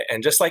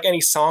And just like any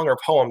song or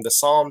poem, the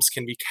Psalms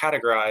can be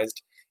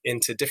categorized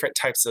into different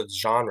types of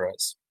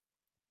genres.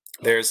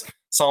 There's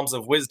Psalms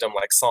of wisdom,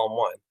 like Psalm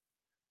 1.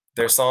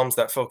 There's Psalms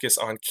that focus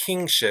on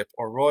kingship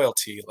or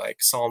royalty, like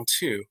Psalm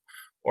 2,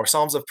 or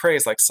Psalms of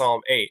praise, like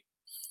Psalm 8.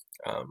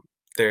 Um,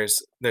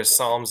 there's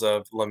Psalms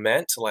of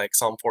lament, like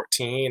Psalm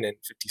 14 and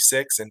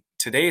 56. And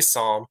today's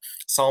Psalm,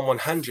 Psalm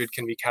 100,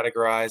 can be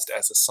categorized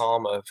as a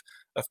psalm of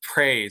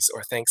praise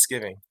or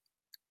thanksgiving.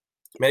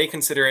 Many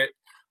consider it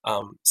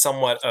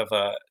somewhat of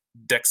a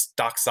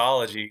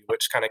doxology,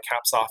 which kind of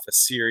caps off a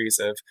series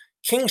of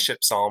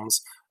kingship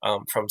psalms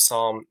from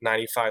Psalm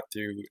 95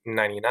 through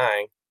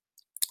 99.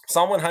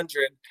 Psalm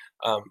 100,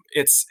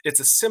 it's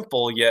a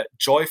simple yet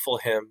joyful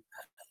hymn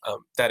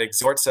that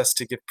exhorts us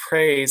to give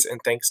praise and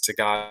thanks to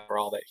God for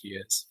all that he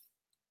is.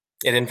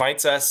 It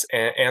invites us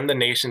and the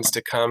nations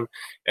to come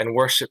and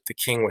worship the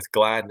King with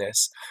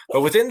gladness.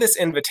 But within this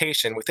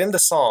invitation, within the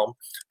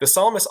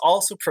psalmist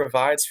also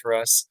provides for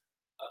us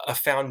a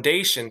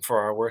foundation for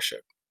our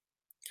worship.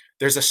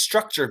 There's a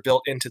structure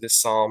built into this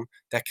psalm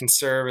that can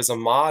serve as a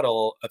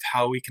model of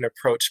how we can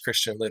approach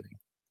Christian living.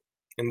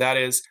 And that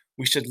is,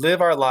 we should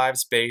live our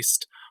lives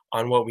based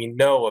on what we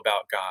know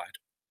about God.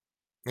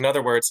 In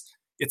other words,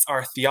 it's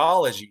our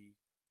theology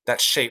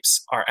that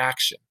shapes our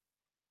action.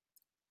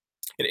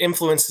 It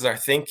influences our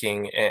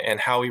thinking and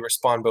how we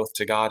respond both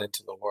to God and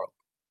to the world.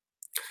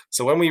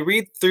 So when we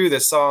read through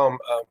this psalm,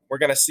 we're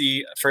going to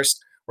see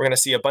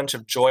a bunch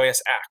of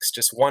joyous acts,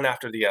 just one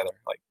after the other,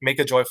 like make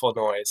a joyful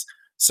noise,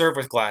 serve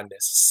with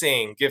gladness,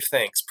 sing, give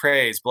thanks,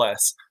 praise,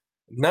 bless.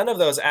 None of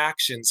those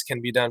actions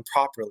can be done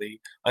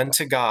properly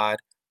unto God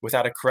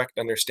without a correct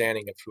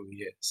understanding of who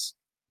he is.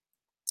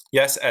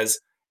 Yes,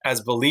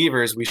 as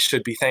believers, we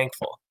should be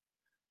thankful.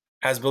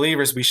 As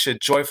believers, we should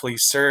joyfully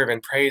serve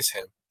and praise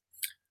him.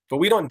 But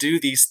we don't do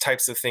these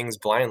types of things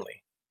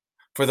blindly.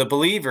 For the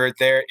believer,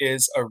 there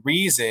is a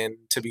reason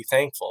to be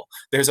thankful.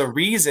 There's a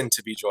reason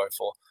to be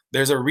joyful.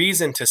 There's a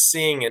reason to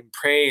sing and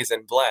praise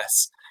and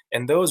bless.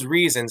 And those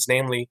reasons,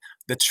 namely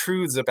the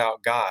truths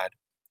about God,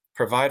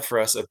 provide for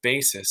us a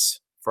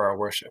basis for our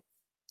worship.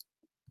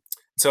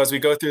 So as we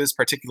go through this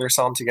particular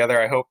psalm together,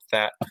 I hope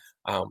that,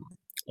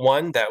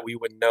 one, that we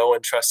would know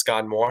and trust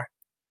God more,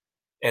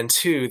 and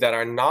two, that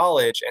our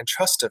knowledge and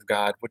trust of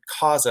God would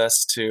cause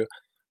us to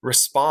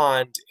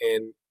respond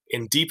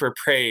in deeper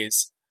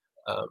praise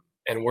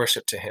and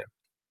worship to him.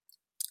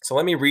 So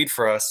let me read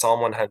for us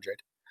Psalm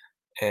 100,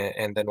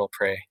 and then we'll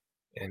pray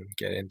and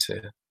get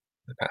into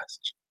the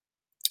passage.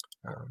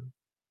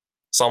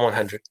 Psalm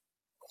 100,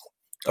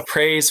 a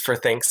praise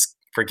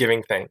for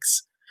giving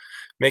thanks.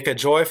 Make a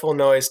joyful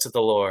noise to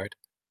the Lord.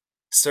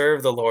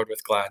 Serve the Lord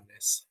with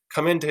gladness.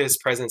 Come into his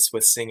presence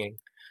with singing.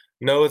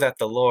 Know that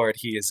the Lord,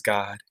 he is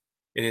God.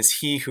 It is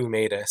he who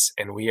made us,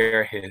 and we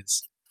are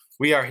his.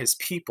 We are his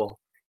people,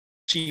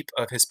 sheep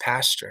of his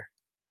pasture.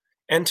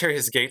 Enter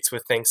his gates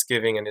with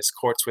thanksgiving and his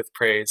courts with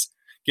praise.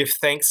 Give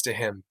thanks to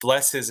him.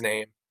 Bless his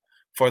name.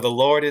 For the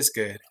Lord is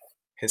good.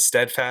 His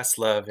steadfast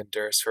love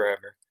endures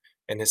forever,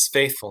 and his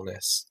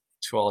faithfulness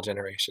to all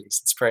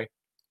generations. Let's pray.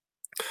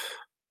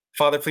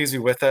 Father, please be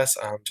with us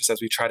just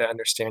as we try to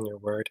understand your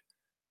word.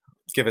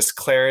 Give us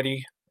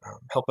clarity.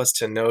 Help us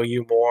to know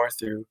you more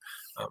through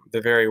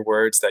the very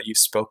words that you've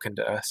spoken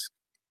to us.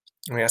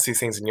 And we ask these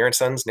things in your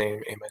son's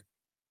name.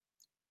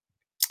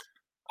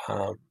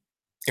 Amen.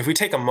 If we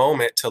take a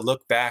moment to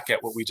look back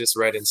at what we just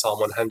read in Psalm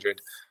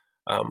 100,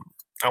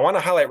 I want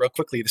to highlight real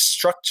quickly the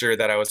structure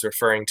that I was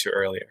referring to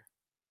earlier.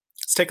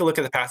 Let's take a look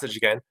at the passage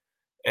again,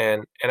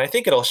 and I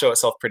think it'll show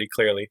itself pretty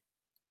clearly.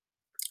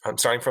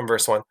 Starting from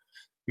verse 1.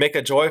 Make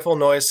a joyful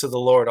noise to the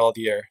Lord, all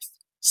the earth.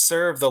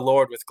 Serve the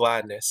Lord with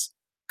gladness.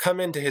 Come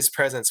into his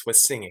presence with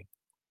singing.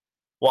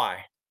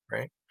 Why?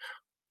 Right?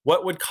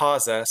 What would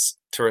cause us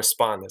to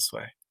respond this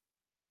way?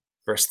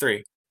 Verse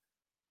 3.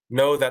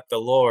 Know that the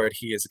Lord,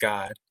 he is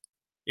God.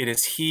 It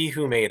is he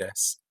who made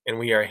us, and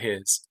we are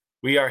his.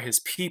 We are his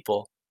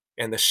people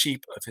and the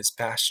sheep of his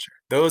pasture.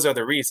 Those are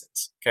the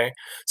reasons, okay?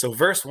 So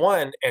verse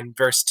 1 and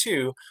verse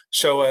 2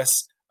 show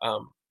us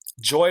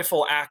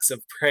joyful acts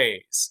of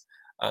praise.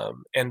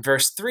 And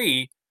verse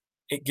 3,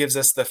 it gives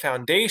us the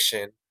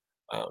foundation.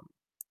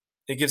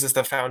 It gives us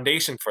the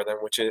foundation for them,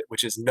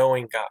 which is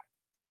knowing God.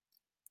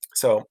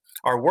 So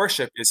our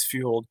worship is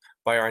fueled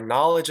by our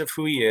knowledge of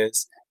who he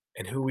is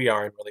and who we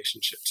are in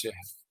relationship to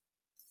him.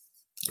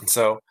 And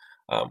so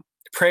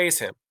praise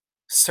him,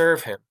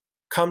 serve him,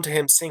 come to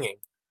him singing,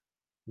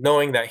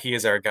 knowing that he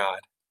is our God,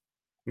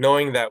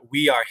 knowing that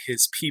we are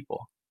his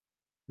people,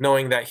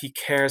 knowing that he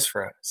cares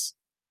for us.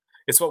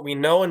 It's what we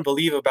know and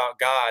believe about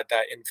God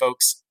that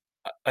invokes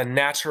a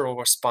natural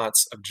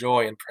response of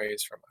joy and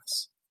praise from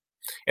us.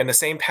 And the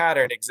same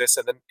pattern exists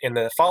in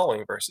the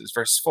following verses.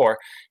 Verse 4,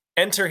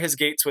 enter his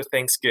gates with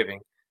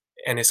thanksgiving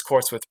and his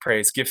courts with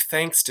praise. Give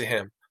thanks to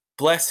him.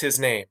 Bless his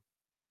name.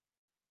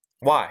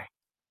 Why?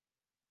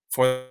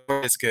 For the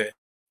Lord is good.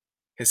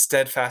 His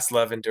steadfast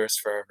love endures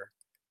forever,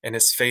 and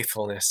his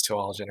faithfulness to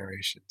all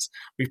generations.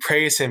 We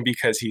praise him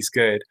because he's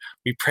good.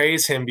 We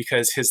praise him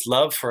because his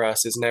love for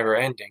us is never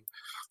ending.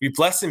 We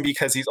bless him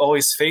because he's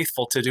always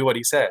faithful to do what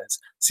he says.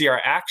 See,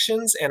 our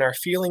actions and our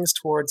feelings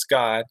towards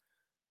God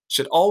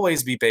should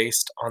always be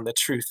based on the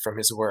truth from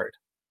his word.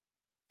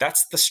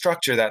 That's the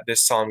structure that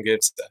this psalm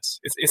gives us.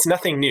 It's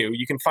nothing new.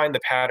 You can find the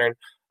pattern,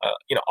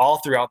 all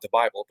throughout the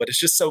Bible, but it's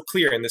just so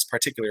clear in this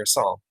particular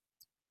psalm.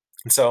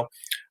 And so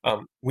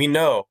we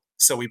know,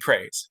 so we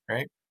praise,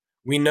 right?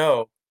 We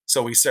know,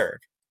 so we serve.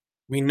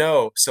 We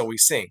know, so we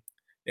sing.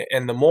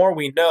 And the more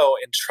we know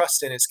and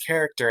trust in his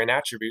character and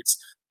attributes,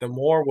 the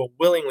more we'll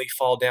willingly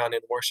fall down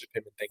and worship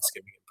him in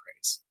thanksgiving and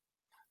praise.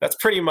 That's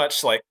pretty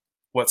much like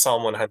what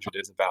Psalm 100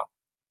 is about.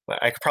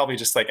 I could probably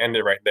just like end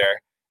it right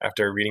there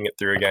after reading it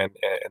through again,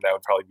 and that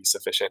would probably be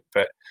sufficient.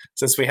 But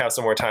since we have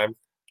some more time,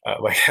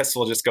 I guess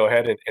we'll just go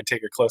ahead and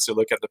take a closer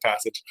look at the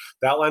passage.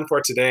 The outline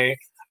for today,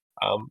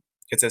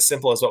 it's as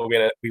simple as what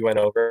we went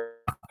over.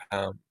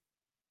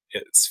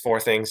 It's 4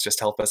 things just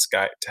help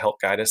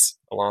guide us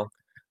along.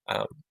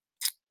 The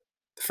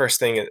first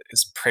thing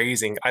is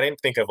praising. I didn't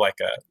think of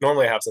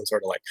normally I have some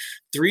sort of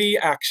 3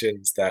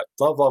 actions that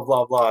blah blah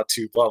blah blah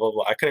to blah blah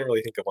blah. I couldn't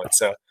really think of one,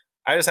 so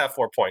I just have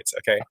 4 points.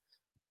 Okay,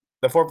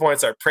 the 4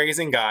 points are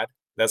praising God.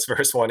 That's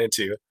verse 1 and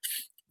 2.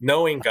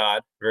 Knowing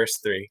God, verse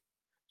 3.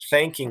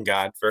 Thanking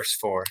God, verse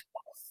 4.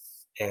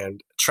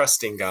 And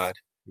trusting God,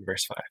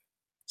 verse 5.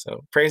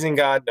 So praising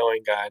God,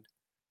 knowing God,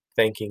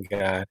 thanking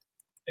God,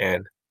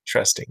 and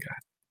trusting God.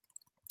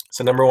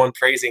 So number 1,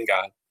 praising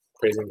God.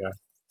 Praising God.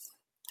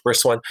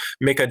 Verse 1,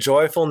 make a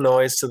joyful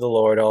noise to the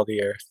Lord, all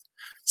the earth.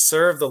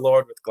 Serve the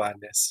Lord with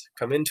gladness.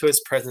 Come into his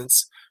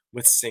presence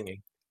with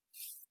singing.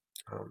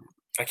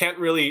 I can't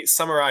really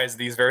summarize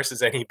these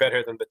verses any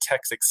better than the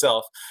text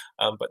itself,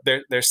 but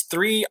there's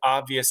 3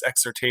 obvious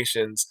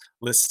exhortations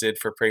listed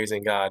for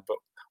praising God. But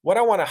what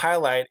I want to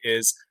highlight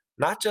is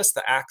not just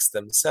the acts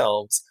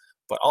themselves,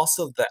 but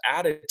also the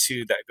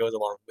attitude that goes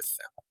along with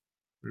them.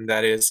 And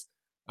that is,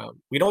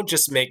 we don't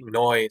just make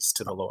noise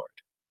to the Lord,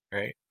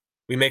 right?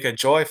 We make a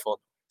joyful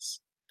noise.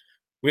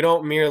 We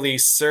don't merely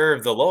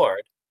serve the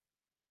Lord,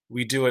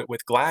 we do it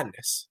with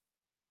gladness.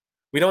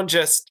 We don't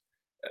just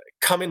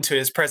come into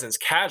his presence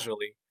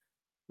casually,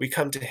 we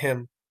come to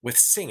him with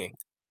singing.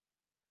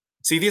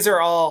 See, these are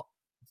all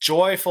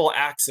joyful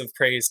acts of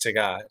praise to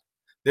God.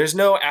 There's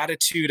no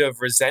attitude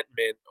of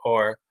resentment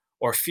or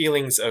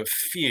feelings of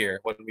fear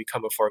when we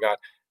come before God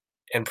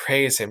and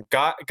praise him.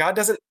 God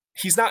doesn't,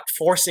 he's not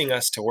forcing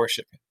us to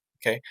worship him,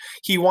 okay?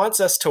 He wants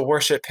us to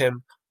worship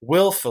him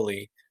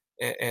willfully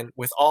and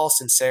with all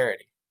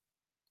sincerity.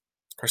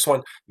 Verse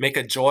 1, make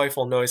a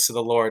joyful noise to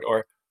the Lord,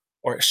 or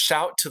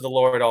shout to the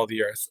Lord, all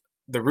the earth.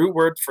 The root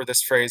word for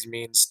this phrase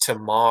means to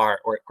mar,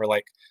 or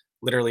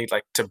literally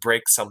to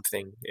break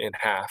something in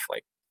half.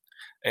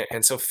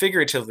 And so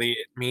figuratively,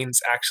 it means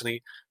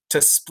actually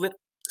to split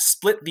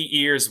the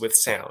ears with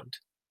sound.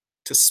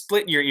 To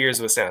split your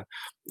ears with sound.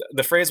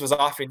 The phrase was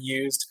often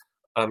used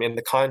in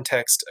the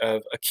context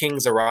of a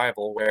king's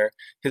arrival, where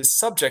his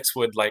subjects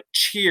would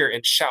cheer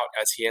and shout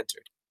as he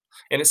entered.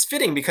 And it's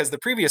fitting because the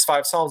previous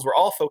 5 psalms were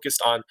all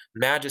focused on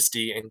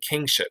majesty and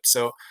kingship.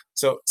 So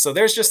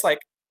there's just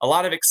a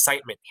lot of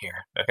excitement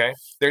here. Okay,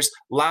 there's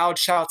loud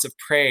shouts of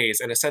praise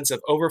and a sense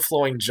of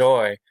overflowing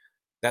joy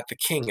that the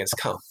king has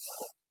come.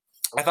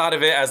 I thought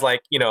of it as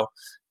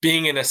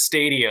being in a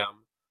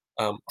stadium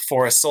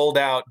for a sold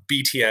out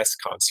BTS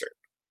concert,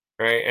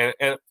 right?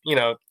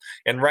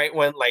 And right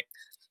when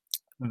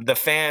the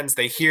fans,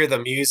 they hear the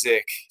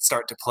music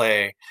start to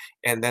play,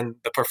 and then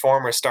the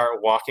performers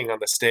start walking on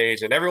the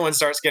stage, and everyone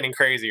starts getting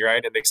crazy,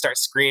 right? And they start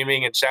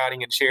screaming and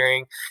shouting and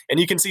cheering, and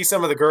you can see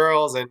some of the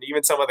girls and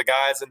even some of the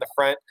guys in the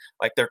front,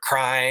 they're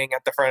crying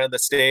at the front of the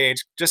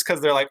stage just because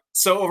they're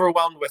so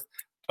overwhelmed with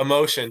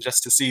emotion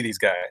just to see these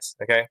guys.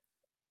 Okay,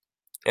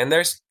 and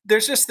there's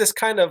just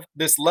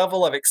this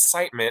level of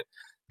excitement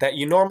that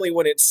you normally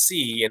wouldn't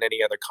see in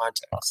any other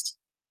context.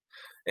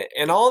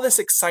 And all this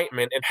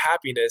excitement and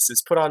happiness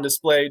is put on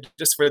display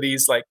just for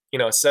these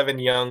 7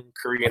 young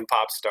Korean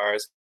pop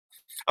stars.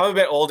 I'm a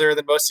bit older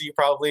than most of you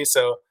probably,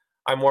 so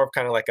I'm more of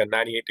kind of a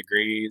 98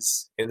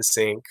 Degrees,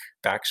 NSYNC,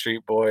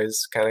 Backstreet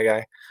Boys kind of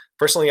guy.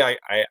 Personally, I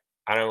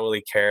don't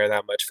really care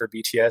that much for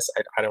BTS.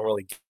 I don't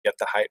really get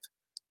the hype.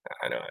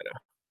 I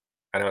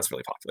know it's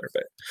really popular,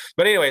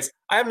 but anyways,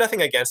 I have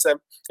nothing against them.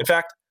 In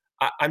fact,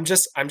 I'm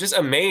just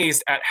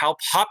amazed at how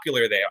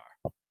popular they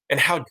are and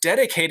how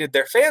dedicated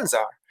their fans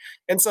are.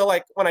 And so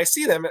when I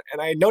see them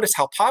and I notice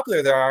how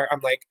popular they are,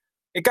 I'm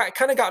it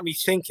kind of got me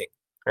thinking,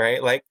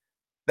 right?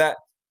 That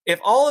if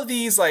all of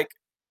these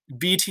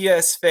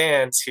BTS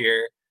fans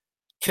here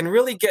can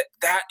really get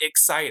that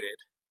excited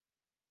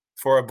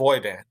for a boy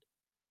band,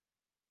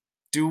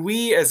 do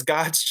we as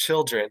God's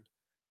children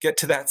get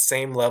to that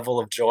same level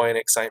of joy and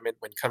excitement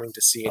when coming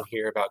to see and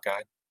hear about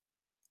God?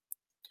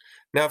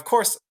 Now, of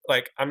course,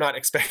 I'm not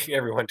expecting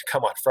everyone to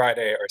come on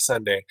Friday or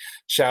Sunday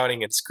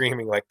shouting and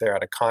screaming like they're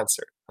at a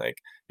concert.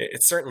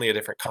 It's certainly a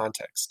different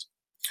context.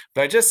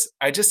 But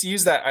I just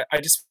use that. I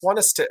just want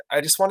us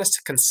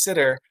to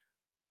consider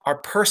our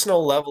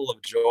personal level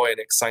of joy and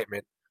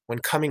excitement when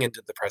coming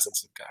into the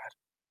presence of God.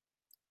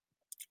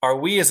 Are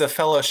we as a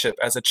fellowship,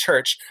 as a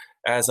church,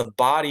 as a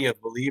body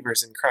of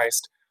believers in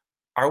Christ,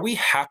 are we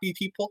happy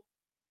people?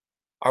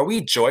 Are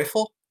we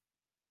joyful?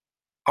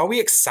 Are we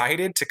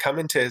excited to come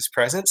into his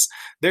presence?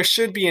 There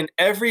should be in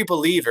every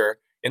believer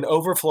an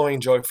overflowing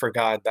joy for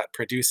God that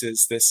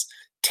produces this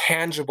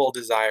tangible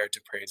desire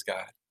to praise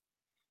God.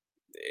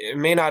 It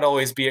may not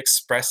always be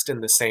expressed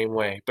in the same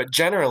way, but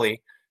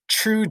generally,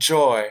 true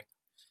joy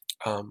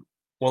um,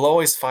 will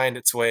always find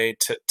its way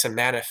to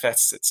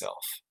manifest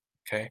itself.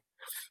 Okay?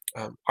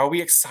 Are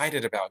we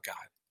excited about God?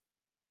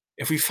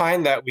 If we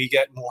find that we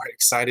get more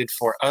excited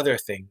for other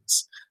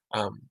things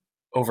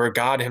over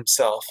God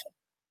himself,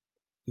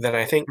 then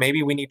I think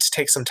maybe we need to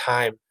take some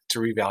time to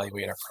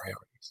reevaluate our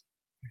priorities.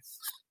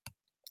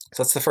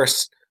 So that's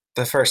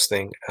the first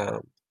thing.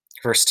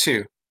 Verse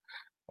 2,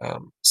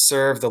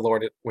 serve the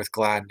Lord with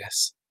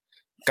gladness.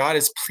 God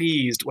is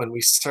pleased when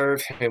we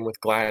serve him with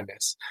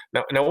gladness.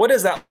 Now, what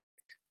is that?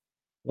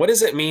 What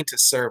does it mean to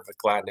serve with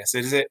gladness?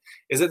 Is it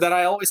that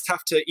I always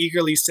have to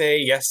eagerly say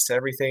yes to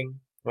everything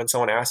when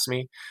someone asks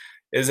me?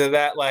 Is it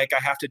that like I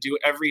have to do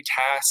every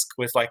task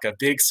with like a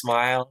big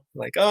smile,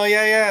 like oh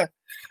yeah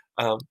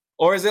yeah,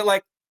 or is it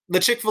like the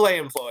Chick-fil-A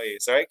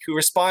employees, right, who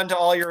respond to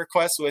all your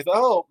requests with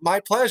oh my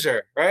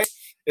pleasure, right?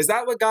 Is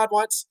that what God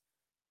wants?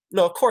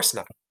 No, of course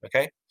not.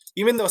 Okay,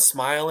 even though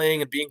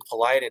smiling and being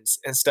polite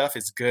and stuff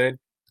is good,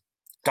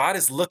 God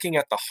is looking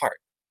at the heart.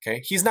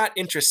 Okay, he's not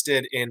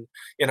interested in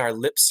our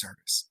lip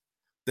service.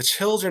 The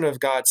children of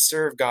God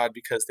serve God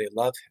because they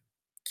love him,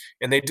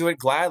 and they do it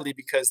gladly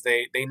because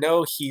they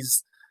know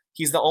he's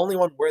the only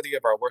one worthy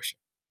of our worship.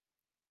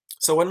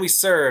 So when we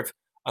serve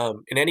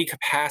in any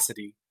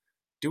capacity,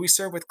 do we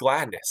serve with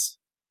gladness,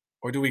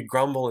 or do we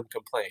grumble and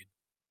complain?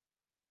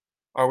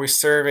 Are we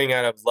serving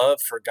out of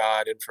love for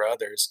God and for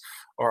others,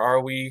 or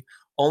are we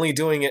only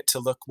doing it to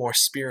look more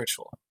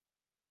spiritual?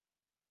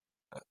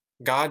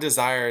 God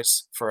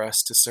desires for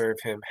us to serve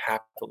him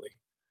happily.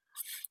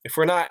 If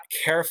we're not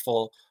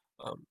careful,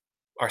 um,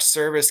 our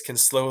service can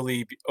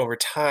slowly, over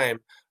time,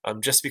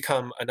 just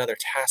become another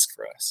task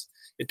for us.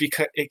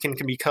 It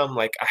can become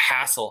like a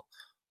hassle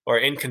or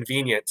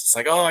inconvenience. It's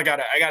like, oh, I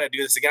gotta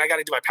do this again. I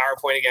gotta do my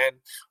PowerPoint again,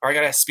 or I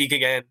gotta speak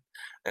again.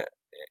 Uh,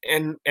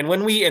 and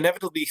when we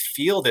inevitably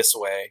feel this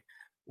way,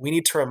 we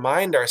need to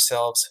remind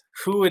ourselves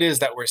who it is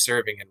that we're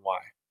serving and why.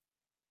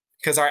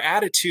 Because our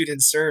attitude in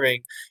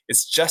serving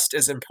is just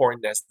as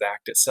important as the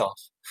act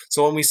itself.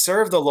 So when we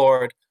serve the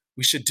Lord,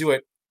 we should do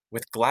it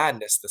with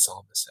gladness, the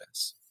psalmist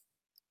says.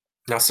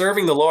 Now,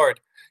 serving the Lord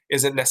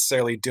isn't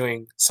necessarily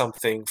doing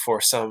something for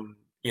some,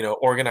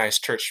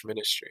 organized church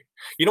ministry.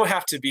 You don't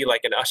have to be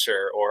like an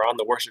usher or on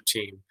the worship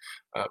team.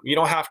 You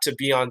don't have to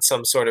be on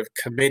some sort of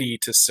committee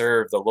to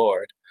serve the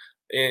Lord.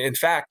 In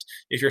fact,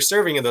 if you're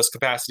serving in those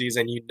capacities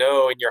and you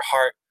know in your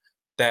heart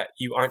that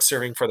you aren't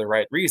serving for the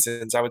right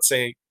reasons, I would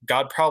say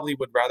God probably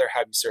would rather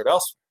have you serve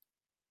elsewhere.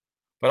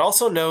 But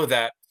also know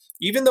that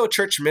even though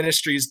church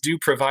ministries do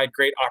provide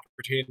great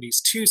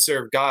opportunities to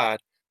serve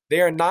God,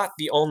 they are not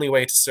the only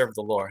way to serve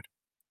the Lord.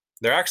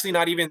 They're actually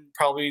not even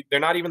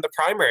they're not even the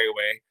primary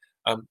way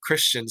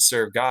Christians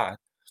serve God.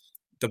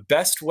 The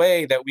best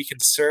way that we can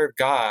serve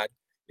God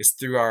is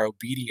through our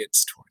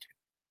obedience toward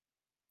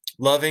him.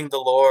 Loving the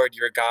Lord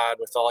your God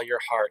with all your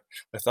heart,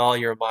 with all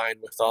your mind,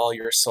 with all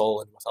your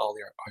soul, and with all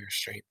your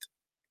strength.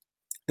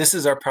 This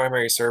is our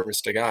primary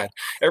service to God.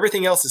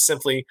 Everything else is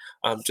simply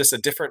just a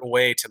different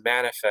way to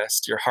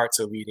manifest your heart's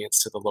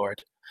obedience to the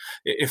Lord.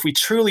 If we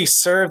truly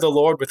serve the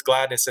Lord with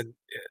gladness and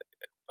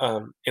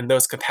in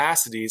those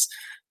capacities,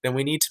 then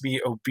we need to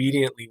be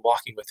obediently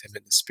walking with him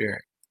in the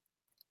Spirit.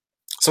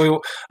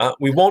 So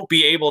we won't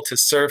be able to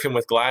serve him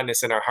with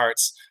gladness in our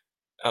hearts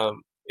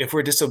if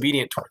we're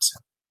disobedient towards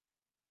him.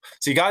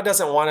 See, God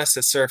doesn't want us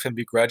to serve him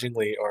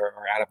begrudgingly or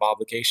out of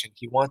obligation.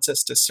 He wants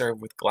us to serve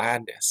with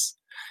gladness.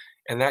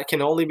 And that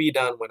can only be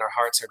done when our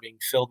hearts are being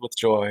filled with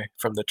joy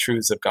from the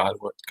truths of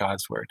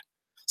God's word.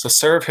 So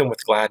serve him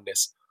with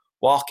gladness.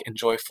 Walk in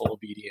joyful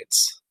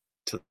obedience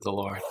to the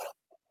Lord.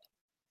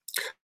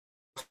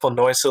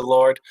 Noise to the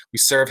Lord. We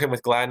serve him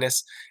with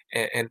gladness.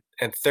 And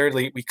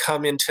thirdly, we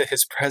come into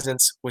his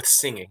presence with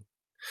singing.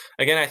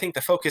 Again, I think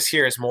the focus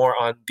here is more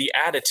on the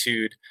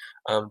attitude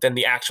than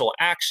the actual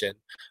action.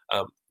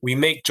 We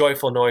make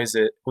joyful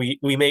noises. We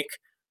make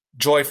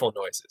joyful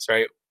noises,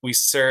 right? We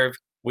serve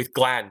with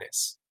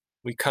gladness.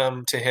 We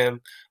come to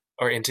him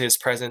or into his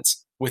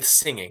presence with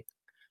singing.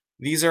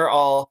 These are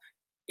all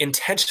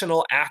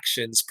intentional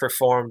actions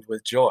performed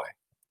with joy.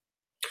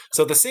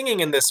 So the singing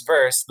in this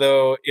verse,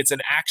 though it's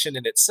an action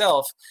in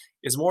itself,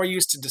 is more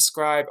used to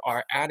describe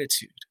our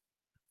attitude.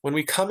 When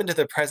we come into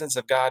the presence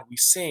of God, we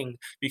sing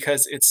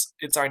because it's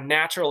our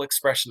natural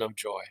expression of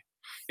joy.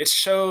 It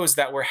shows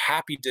that we're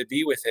happy to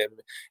be with him,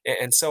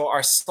 and so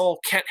our soul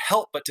can't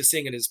help but to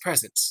sing in his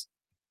presence.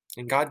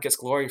 And God gets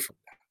glory from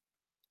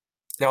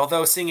that. Now,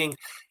 although singing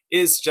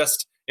is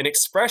just an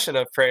expression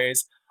of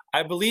praise,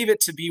 I believe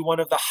it to be one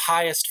of the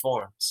highest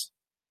forms.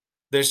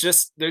 There's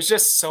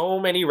just so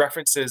many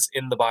references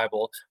in the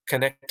Bible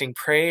connecting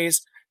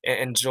praise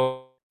and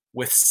joy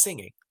with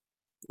singing.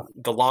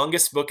 The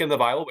longest book in the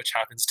Bible, which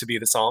happens to be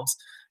the Psalms,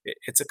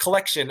 it's a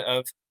collection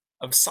of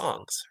of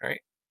songs,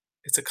 right?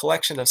 It's a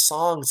collection of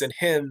songs and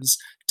hymns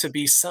to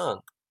be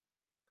sung.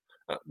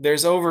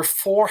 There's over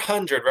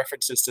 400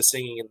 references to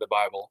singing in the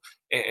Bible,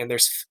 and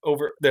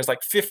there's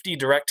like 50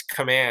 direct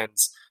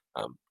commands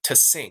to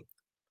sing.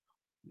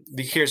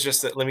 Here's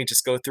just let me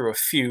just go through a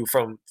few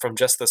from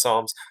just the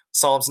Psalms.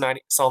 Psalm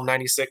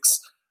 96,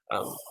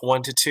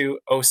 1-2.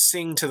 Oh,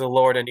 sing to the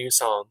Lord a new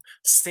song.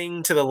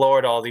 Sing to the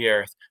Lord, all the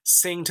earth.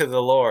 Sing to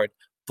the Lord.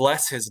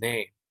 Bless his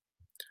name.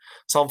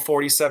 Psalm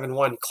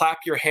 47:1. Clap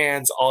your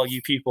hands, all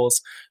you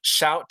peoples.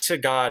 Shout to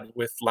God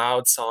with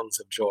loud songs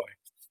of joy.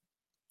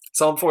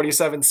 Psalm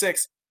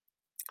 47:6.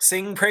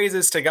 Sing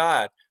praises to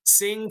God.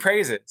 Sing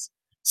praises.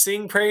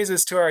 Sing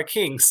praises to our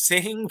King.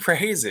 Sing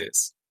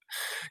praises.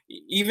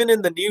 Even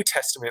in the New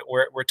Testament,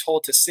 we're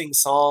told to sing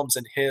psalms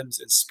and hymns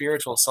and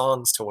spiritual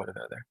songs to one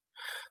another.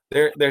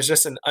 There's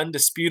just an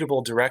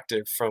undisputable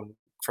directive from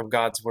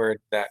God's word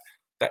that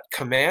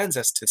commands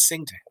us to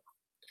sing to him.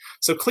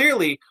 So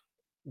clearly,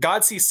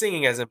 God sees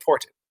singing as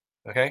important,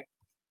 okay?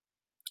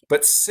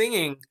 But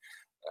singing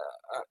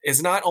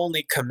is not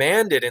only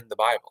commanded in the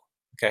Bible,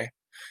 okay?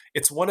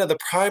 It's one of the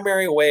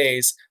primary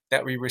ways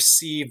that we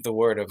receive the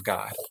word of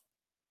God.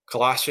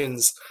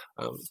 Colossians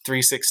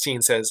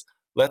 3:16 says,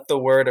 let the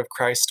word of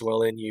Christ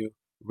dwell in you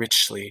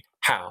richly.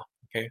 How?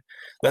 Okay,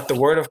 let the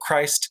word of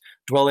Christ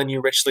dwell in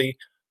you richly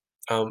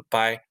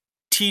by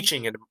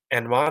teaching and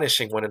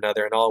admonishing one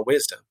another in all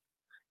wisdom,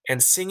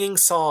 and singing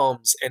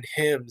psalms and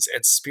hymns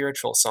and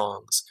spiritual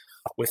songs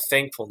with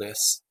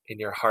thankfulness in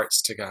your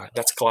hearts to God.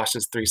 That's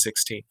Colossians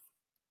 3:16.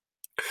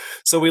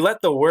 So we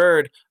let the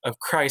word of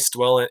Christ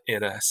dwell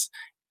in us.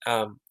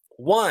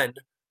 One,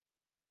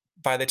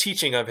 by the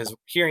teaching of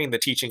hearing the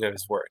teaching of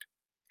his word.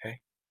 Okay.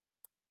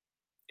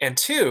 And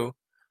two,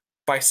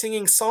 by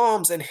singing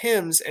psalms and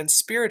hymns and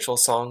spiritual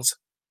songs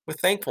with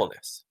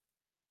thankfulness.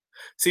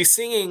 See,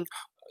 singing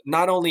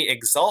not only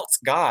exalts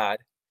God,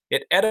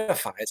 it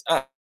edifies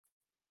us.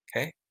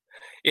 Okay.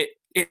 It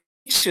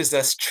teaches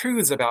us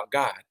truths about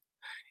God.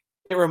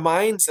 It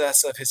reminds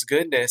us of his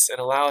goodness and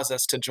allows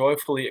us to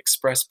joyfully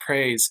express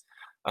praise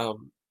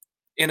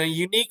in a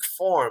unique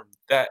form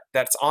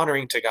that's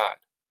honoring to God.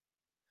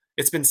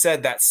 It's been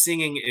said that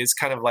singing is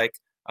kind of like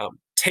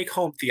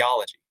take-home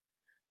theology,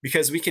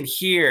 because we can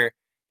hear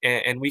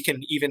and we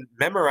can even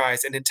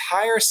memorize an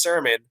entire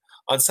sermon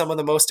on some of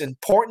the most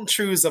important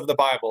truths of the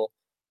Bible,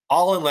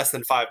 all in less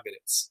than 5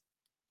 minutes,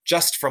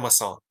 just from a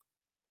song.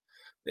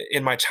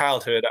 In my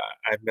childhood,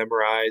 I've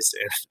memorized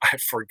and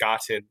I've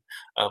forgotten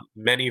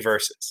many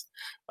verses.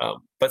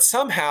 But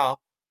somehow,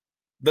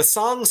 the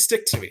songs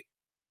stick to me,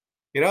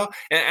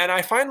 and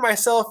I find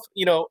myself,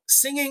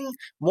 singing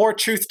more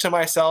truth to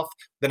myself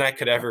than I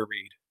could ever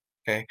read.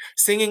 Okay,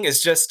 singing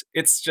is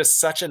it's just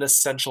such an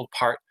essential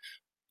part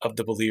of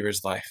the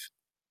believer's life.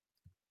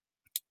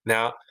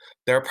 Now,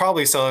 there are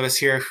probably some of us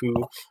here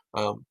who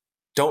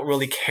don't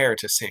really care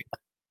to sing.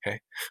 Okay,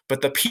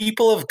 but the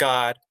people of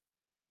God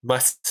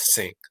must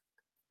sing,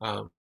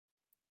 and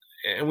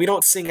we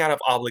don't sing out of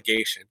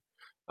obligation.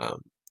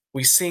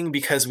 We sing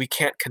because we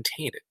can't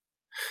contain it.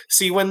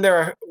 See,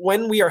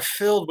 when we are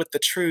filled with the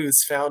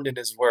truths found in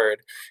His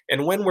Word,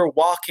 and when we're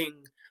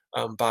walking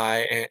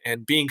by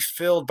and being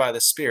filled by the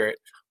Spirit,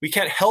 we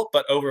can't help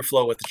but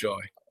overflow with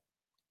joy.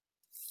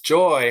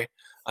 Joy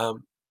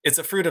is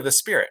a fruit of the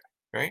Spirit,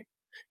 right?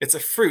 It's a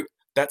fruit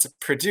that's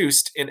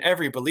produced in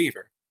every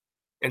believer,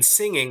 and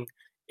singing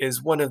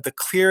is one of the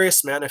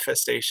clearest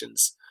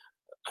manifestations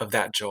of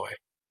that joy.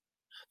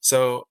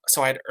 So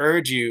I'd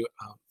urge you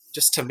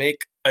just to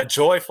make a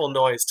joyful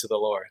noise to the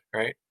Lord,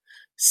 right?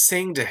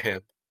 Sing to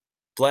Him.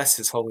 Bless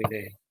His holy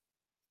name.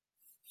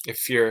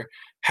 If you're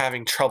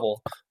having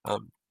trouble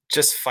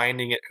just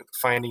finding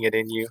it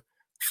in you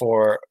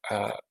for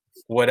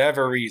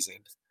whatever reason,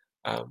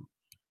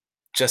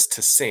 just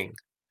to sing,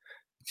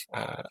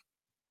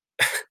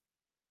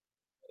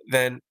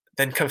 then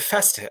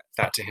confess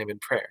that to Him in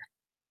prayer,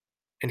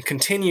 and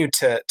continue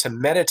to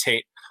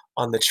meditate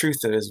on the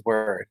truth of His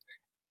Word.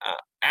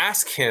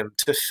 Ask Him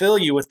to fill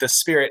you with the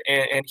Spirit,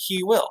 and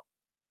He will.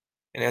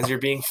 And as you're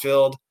being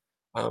filled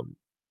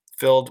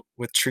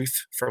with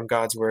truth from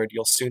God's word,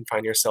 you'll soon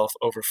find yourself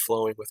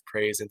overflowing with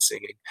praise and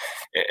singing.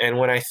 And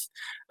when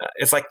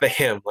it's like the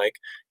hymn,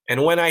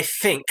 and when I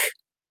think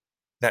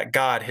that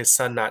God, His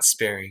Son not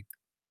sparing,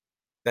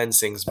 then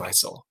sings my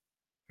soul.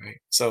 Right.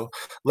 So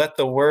let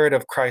the word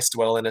of Christ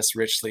dwell in us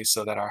richly,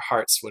 so that our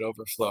hearts would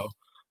overflow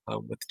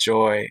with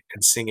joy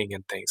and singing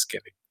and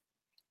thanksgiving.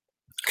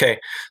 Okay,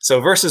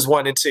 so verses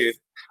 1 and 2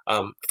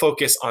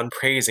 focus on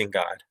praising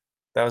God.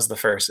 That was the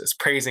first, is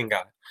praising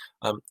God.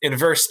 In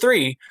verse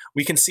 3,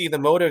 we can see the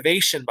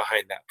motivation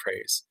behind that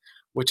praise,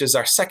 which is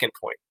our second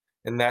point,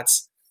 and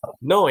that's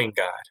knowing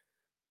God.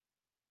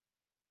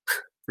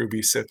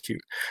 Ruby's so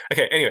cute.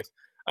 Okay, anyways,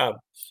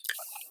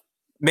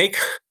 make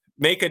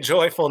a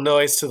joyful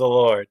noise to the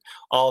Lord,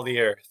 all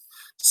the earth.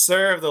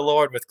 Serve the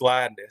Lord with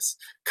gladness.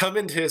 Come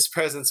into His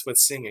presence with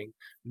singing.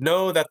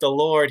 Know that the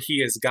Lord,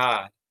 He is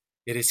God.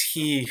 It is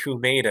He who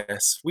made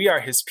us. We are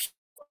His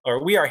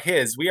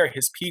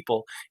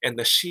people, and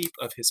the sheep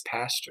of His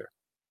pasture.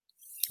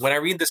 When I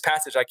read this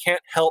passage, I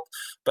can't help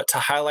but to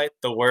highlight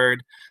the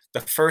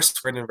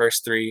first word in verse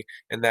 3,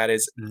 and that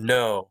is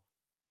know,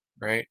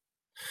 right?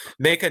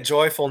 Make a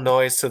joyful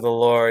noise to the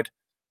Lord,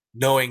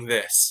 knowing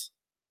this.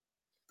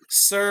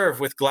 Serve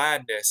with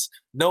gladness,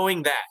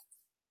 knowing that.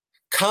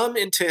 Come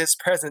into his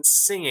presence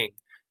singing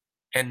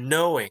and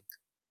knowing.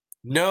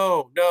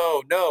 Know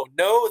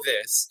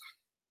this.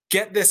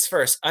 Get this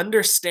first.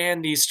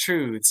 Understand these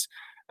truths.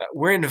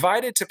 We're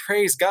invited to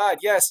praise God,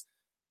 yes,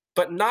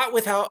 but not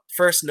without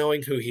first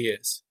knowing who he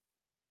is.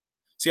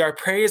 See, our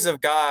praise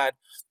of God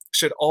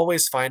should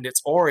always find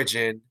its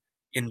origin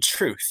in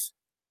truth.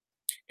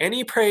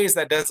 Any praise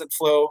that doesn't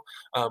flow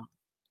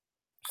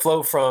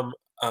from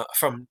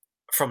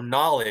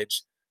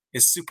knowledge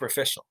is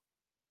superficial,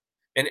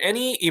 and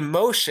any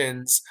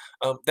emotions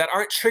that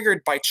aren't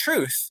triggered by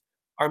truth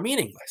are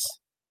meaningless.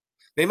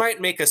 They might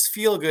make us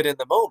feel good in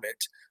the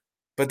moment,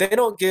 but they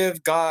don't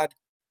give God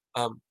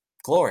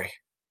glory.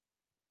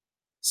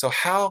 So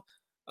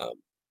um,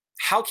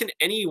 how can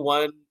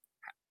anyone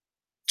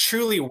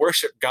truly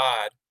worship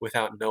God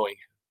without knowing him?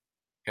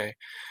 Okay,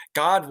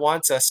 God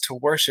wants us to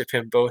worship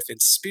him both in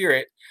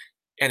spirit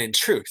and in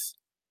truth.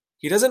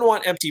 He doesn't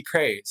want empty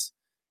praise.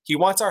 He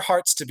wants our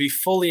hearts to be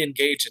fully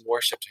engaged in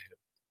worship to him.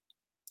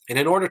 And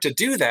in order to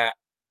do that,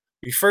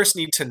 we first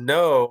need to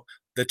know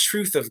the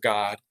truth of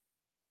God,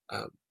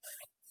 um,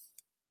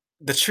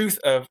 the truth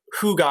of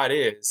who God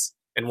is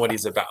and what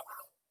he's about.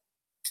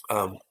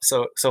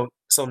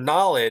 So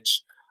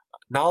knowledge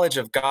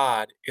of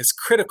God is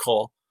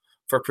critical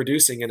for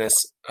producing in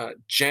us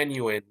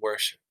genuine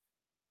worship.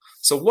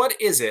 So what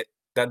is it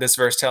that this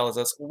verse tells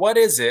us? What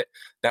is it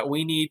that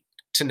we need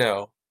to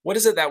know? What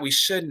is it that we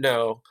should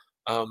know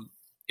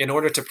in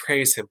order to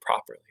praise him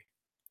properly?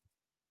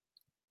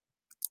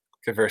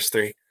 Look at verse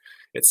 3.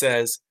 It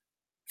says,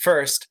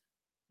 first,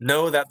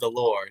 know that the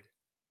Lord,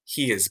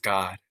 he is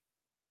God.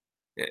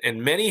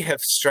 And many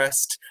have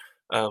stressed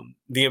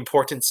the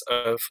importance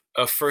of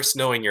first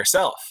knowing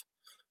yourself.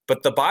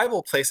 But the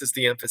Bible places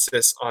the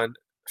emphasis on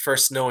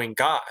first knowing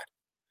God.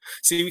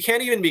 See, we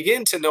can't even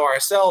begin to know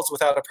ourselves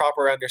without a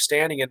proper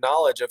understanding and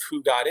knowledge of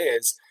who God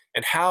is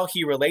and how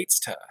he relates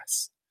to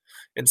us.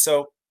 And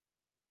so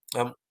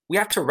we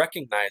have to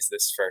recognize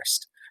this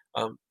first,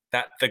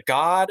 that the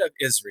God of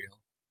Israel,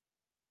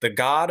 the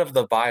God of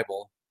the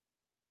Bible,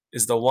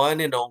 is the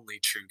one and only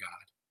true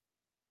God.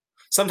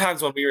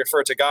 Sometimes when we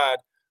refer to God,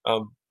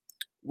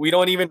 we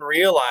don't even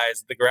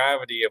realize the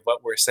gravity of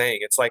what we're saying.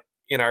 It's like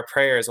in our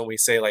prayers when we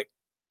say, like,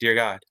 dear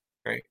God,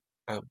 right?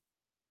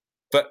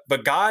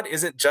 But God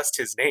isn't just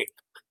his name,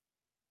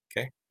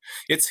 okay?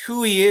 It's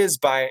who he is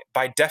by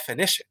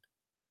definition.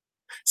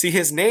 See,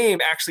 his name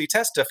actually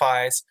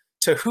testifies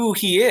to who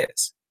he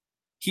is.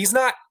 He's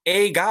not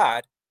a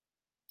God,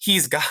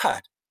 he's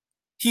God.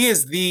 He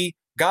is the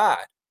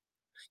God.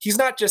 He's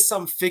not just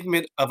some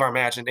figment of our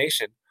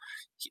imagination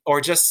or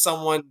just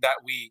someone that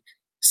we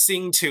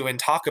sing to and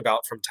talk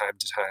about from time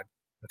to time,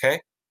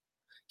 okay?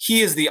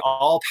 He is the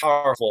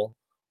all-powerful,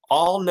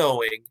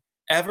 all-knowing,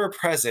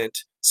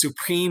 ever-present,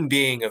 supreme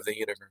being of the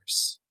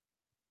universe.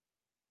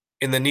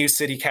 In the New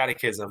City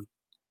Catechism,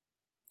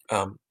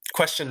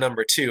 question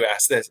number 2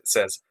 asks this. It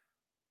says,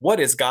 what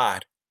is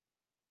God?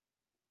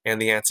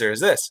 And the answer is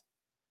this.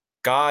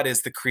 God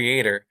is the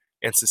creator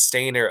and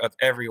sustainer of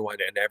everyone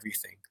and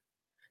everything.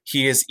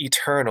 He is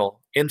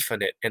eternal,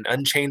 infinite, and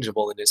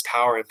unchangeable in his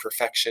power and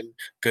perfection,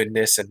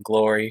 goodness and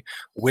glory,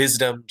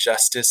 wisdom,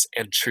 justice,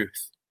 and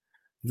truth.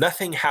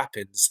 Nothing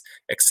happens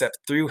except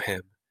through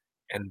him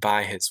and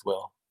by his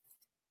will.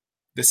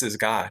 This is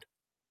God.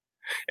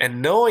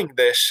 And knowing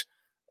this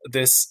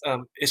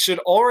it should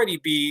already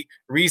be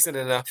reason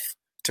enough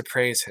to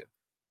praise him.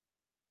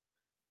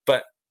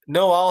 But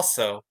know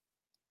also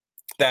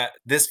that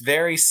this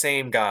very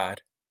same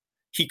God,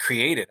 he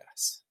created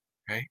us,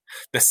 right?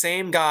 The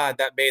same God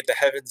that made the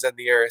heavens and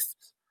the earth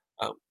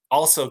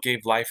also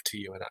gave life to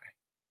you and I.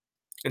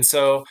 And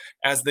so,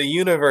 as the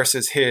universe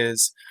is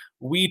his,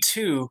 we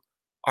too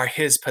are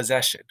his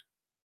possession.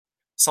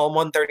 Psalm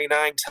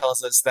 139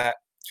 tells us that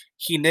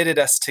he knitted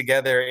us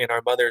together in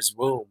our mother's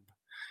womb,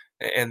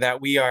 and that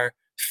we are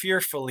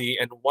fearfully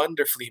and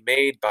wonderfully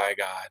made by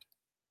God.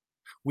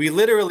 We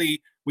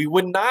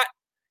would not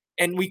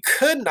and we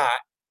could not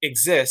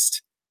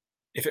exist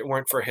if it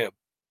weren't for him.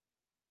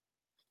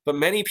 But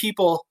many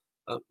people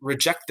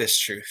reject this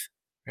truth,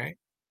 right?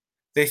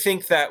 They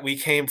think that we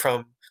came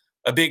from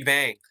a big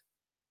bang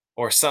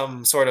or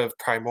some sort of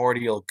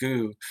primordial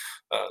goo,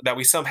 that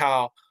we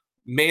somehow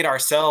made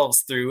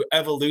ourselves through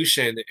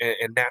evolution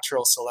and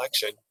natural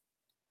selection.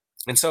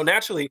 And so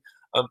naturally,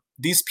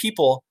 these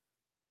people,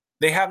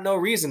 they have no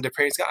reason to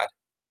praise God.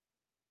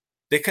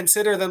 They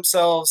consider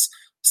themselves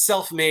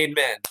self-made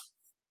men,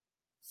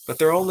 but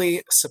they're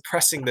only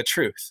suppressing the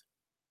truth.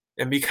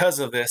 And because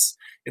of this,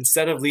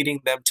 instead of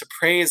leading them to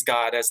praise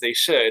God as they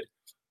should,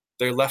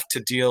 they're left to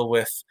deal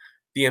with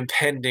the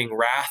impending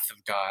wrath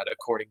of God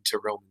according to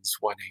Romans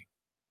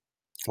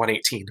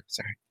 1:18.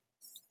 Sorry.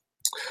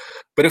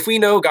 But if we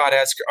know God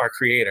as our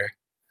creator,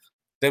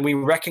 then we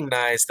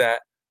recognize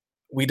that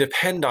we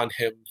depend on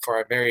him for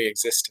our very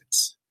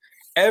existence.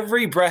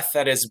 Every breath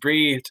that is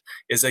breathed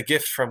is a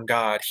gift from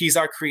God. He's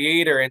our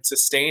creator and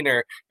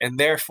sustainer, and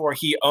therefore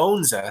he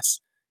owns us.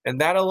 And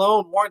that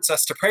alone warrants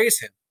us to praise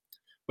him.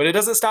 But it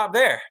doesn't stop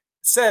there.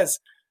 It says,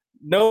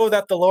 know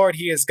that the Lord,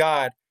 he is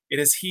God. It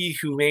is he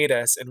who made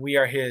us, and we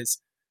are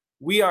his.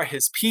 We are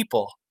his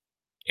people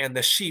and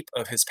the sheep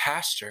of his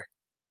pasture.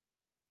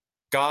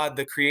 God,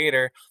 the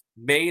creator,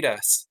 made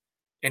us,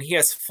 and he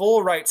has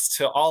full rights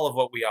to all of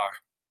what we are.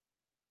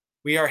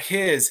 We are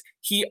his.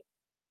 He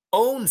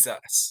owns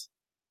us.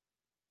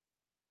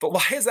 But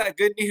why is that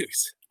good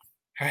news?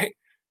 Right?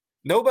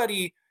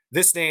 Nobody,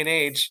 this day and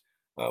age,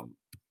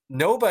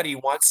 nobody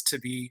wants to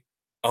be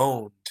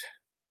owned.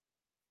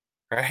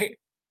 Right?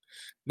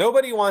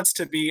 Nobody wants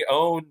to be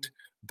owned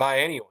by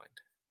anyone.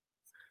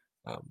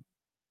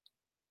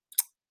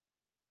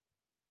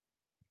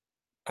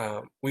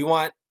 We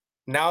want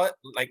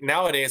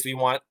nowadays we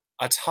want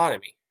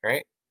autonomy,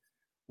 right?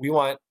 We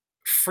want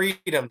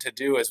freedom to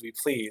do as we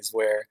please,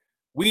 where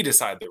we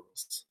decide the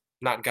rules,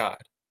 not God.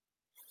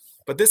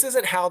 But this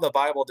isn't how the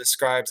Bible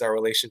describes our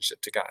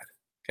relationship to God.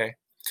 Okay?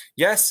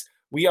 Yes,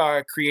 we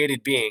are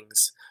created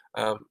beings.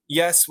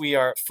 Yes, we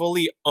are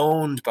fully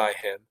owned by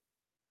him.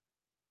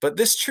 But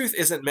this truth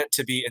isn't meant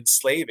to be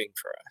enslaving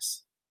for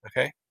us.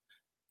 Okay?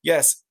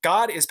 Yes,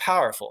 God is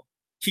powerful.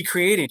 He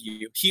created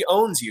you. He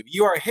owns you.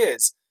 You are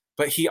his,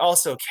 but he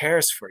also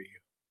cares for you.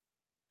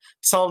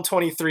 Psalm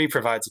 23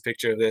 provides a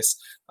picture of this.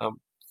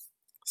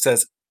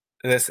 Says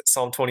this,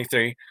 Psalm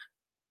 23,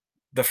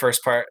 the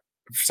first part,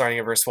 starting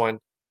at verse 1.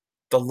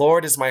 The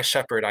Lord is my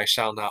shepherd, I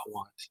shall not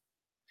want.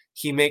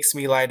 He makes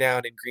me lie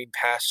down in green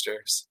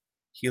pastures.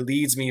 He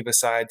leads me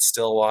beside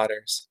still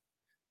waters.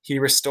 He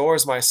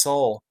restores my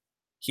soul.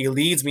 He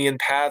leads me in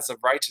paths of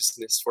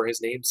righteousness for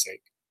his name's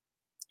sake.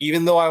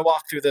 Even though I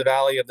walk through the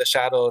valley of the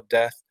shadow of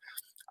death,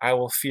 I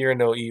will fear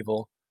no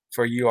evil,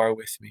 for you are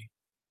with me.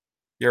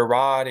 Your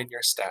rod and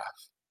your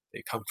staff,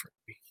 they comfort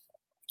me.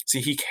 See,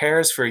 he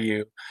cares for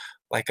you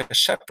like a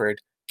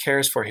shepherd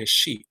cares for his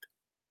sheep.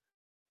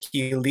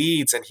 He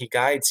leads and he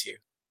guides you.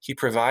 He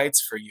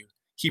provides for you.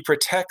 He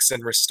protects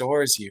and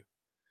restores you.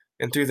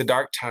 And through the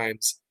dark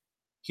times,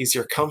 he's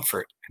your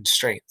comfort and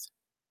strength.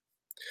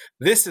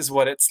 This is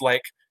what it's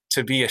like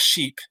to be a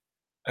sheep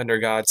under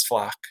God's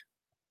flock.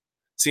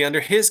 See,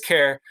 under his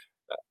care,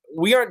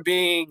 we aren't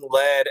being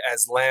led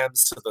as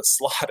lambs to the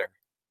slaughter,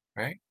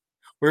 right?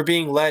 We're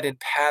being led in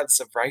paths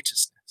of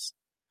righteousness.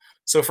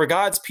 So for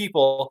God's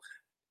people,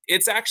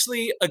 it's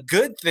actually a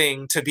good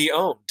thing to be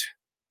owned.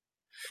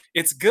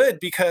 It's good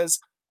because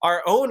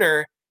our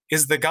owner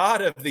is the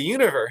God of the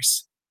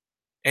universe,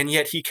 and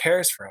yet he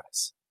cares for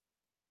us.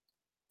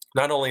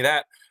 Not only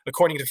that,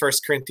 according to 1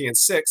 Corinthians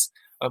 6,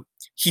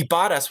 he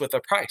bought us with a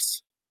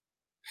price.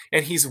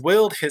 And he's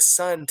willed his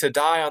son to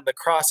die on the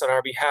cross on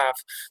our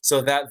behalf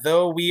so that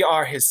though we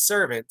are his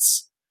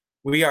servants,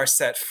 we are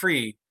set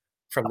free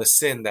from the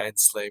sin that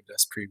enslaved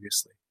us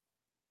previously.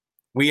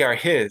 We are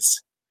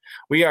his.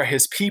 We are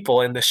his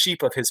people and the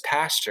sheep of his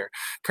pasture.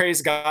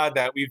 Praise God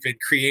that we've been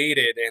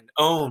created and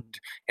owned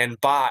and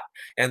bought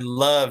and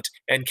loved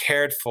and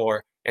cared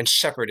for and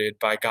shepherded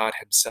by God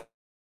himself.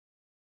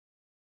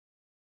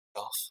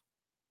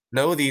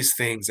 Know these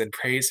things and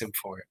praise him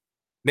for it.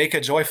 Make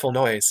a joyful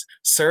noise.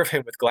 Serve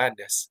him with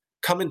gladness.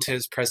 Come into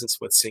his presence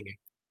with singing.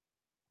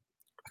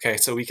 Okay,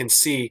 so we can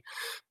see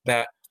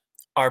that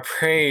our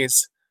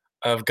praise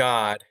of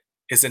God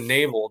is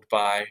enabled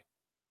by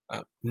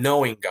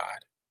knowing God.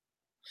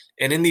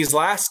 And in these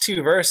last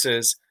two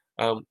verses,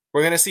 we're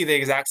going to see the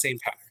exact same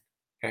pattern.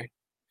 Okay,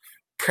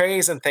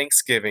 praise and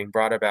thanksgiving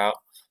brought about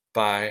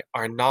by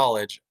our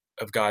knowledge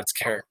of God's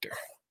character.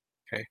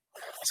 Okay,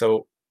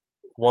 so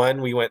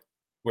one, we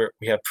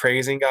have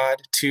praising God,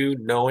 two,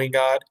 knowing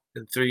God,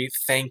 and three,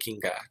 thanking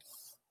God.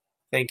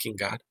 Thanking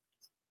God.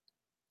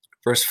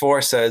 Verse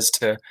 4 says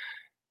to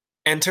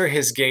enter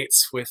his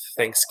gates with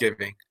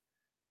thanksgiving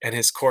and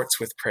his courts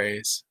with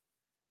praise.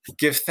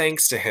 Give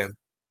thanks to him.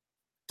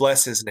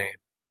 Bless his name.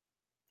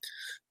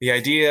 The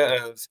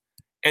idea of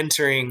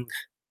entering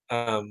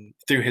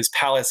through his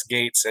palace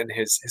gates and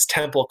his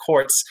temple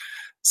courts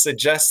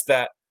suggests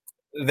that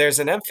there's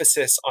an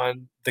emphasis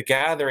on the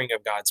gathering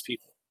of God's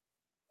people.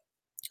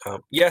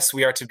 Yes,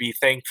 we are to be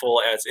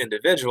thankful as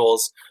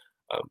individuals,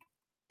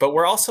 but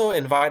we're also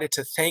invited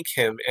to thank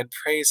him and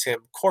praise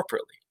him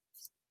corporately.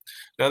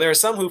 Now, there are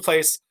some who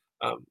place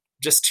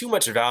just too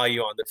much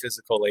value on the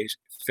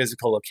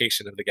physical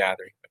location of the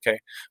gathering, okay?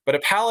 But a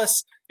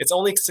palace, it's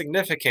only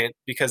significant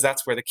because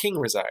that's where the king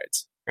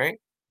resides, right?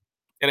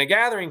 And a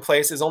gathering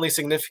place is only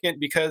significant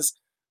because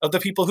of the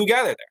people who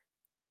gather there.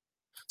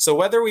 So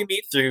whether we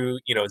meet through,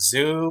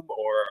 Zoom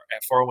or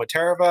at 401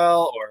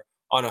 Taravel or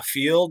on a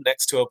field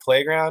next to a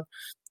playground,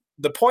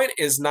 the point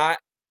is not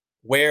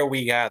where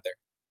we gather.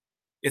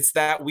 It's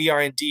that we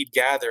are indeed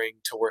gathering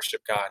to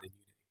worship God in unity.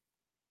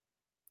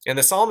 And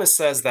the psalmist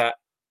says that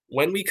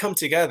when we come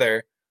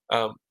together,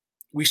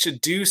 we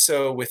should do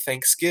so with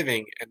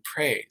thanksgiving and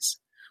praise.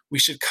 We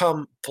should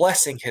come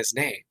blessing his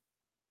name.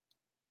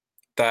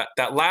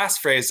 That last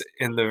phrase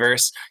in the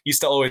verse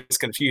used to always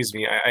confuse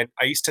me. I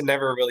used to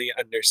never really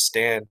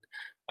understand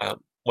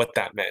what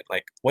that meant.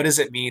 Like, what does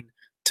it mean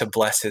to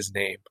bless His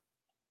name?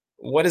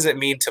 What does it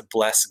mean to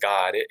bless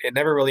God? It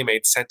never really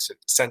made sense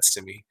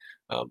to me.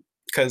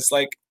 Because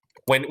like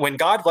when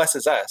God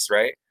blesses us,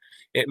 right,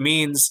 it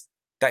means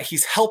that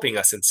He's helping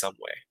us in some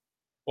way,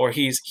 or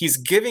He's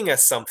giving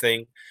us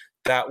something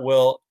that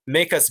will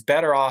make us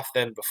better off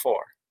than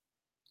before.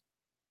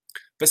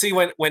 But see,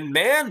 when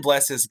man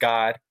blesses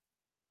God,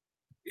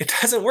 it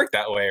doesn't work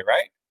that way,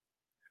 right?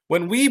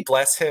 When we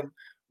bless Him,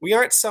 we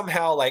aren't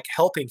somehow like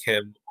helping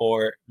Him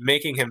or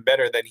making Him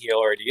better than He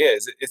already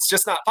is. It's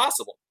just not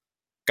possible.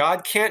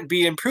 God can't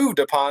be improved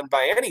upon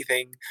by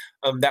anything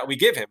that we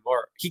give Him,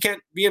 or He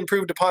can't be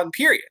improved upon,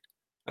 period.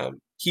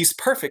 He's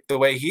perfect the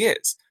way He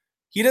is.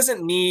 He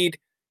doesn't need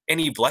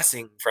any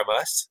blessing from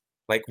us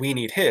like we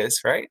need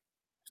His, right?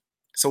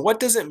 So, what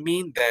does it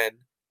mean then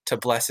to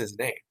bless His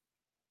name?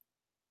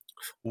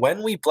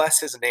 When we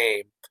bless His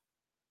name,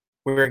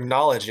 we're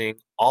acknowledging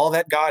all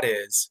that God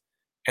is,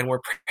 and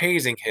we're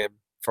praising Him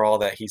for all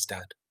that He's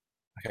done.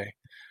 Okay.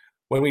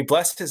 When we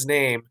bless His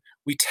name,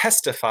 we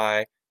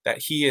testify that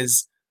He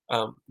is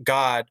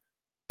God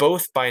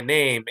both by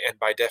name and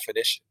by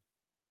definition,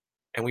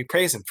 and we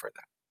praise Him for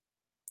that.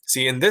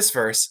 See, in this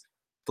verse,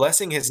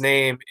 blessing His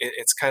name,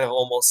 it's kind of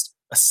almost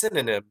a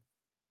synonym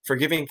for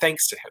giving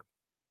thanks to Him.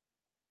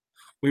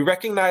 We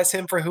recognize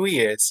Him for who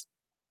He is,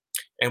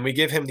 and we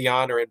give Him the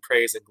honor and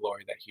praise and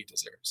glory that He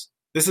deserves.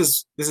 This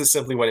is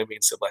simply what it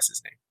means to bless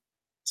His name.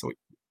 So we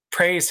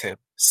praise Him,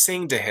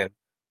 sing to Him,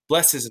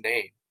 bless His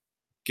name,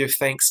 give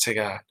thanks to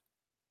God.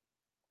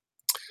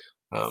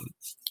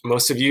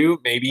 Most of you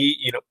maybe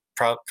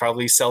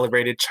probably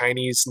celebrated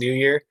Chinese New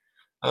Year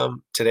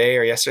today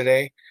or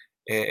yesterday,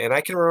 and I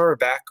can remember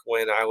back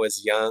when I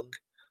was young,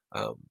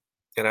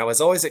 and I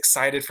was always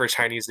excited for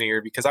Chinese New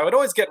Year because I would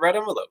always get red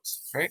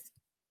envelopes, right?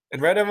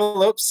 And red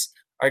envelopes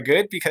are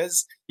good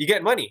because you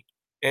get money.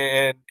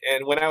 And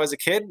when I was a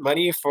kid,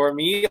 money for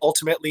me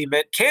ultimately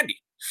meant candy.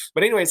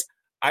 But anyways,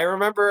 I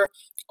remember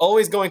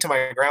always going to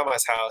my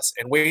grandma's house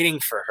and waiting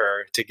for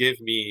her to give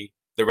me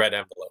the red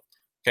envelope.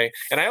 Okay.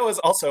 And I always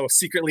also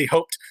secretly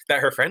hoped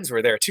that her friends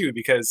were there too,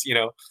 because,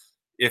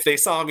 if they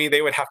saw me,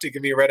 they would have to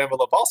give me a red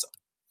envelope also.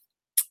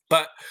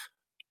 But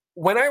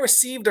when I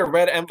received a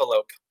red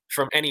envelope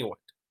from anyone,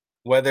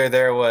 whether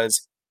there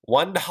was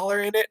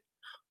 $1 in it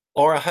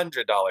or $100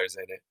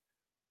 in it,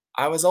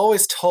 I was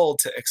always told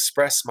to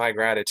express my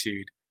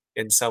gratitude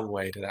in some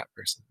way to that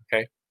person.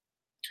 Okay.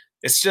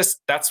 It's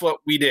just, that's what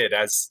we did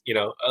as,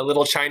 a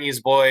little Chinese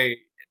boy.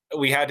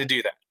 We had to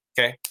do that.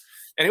 Okay.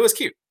 And it was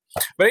cute.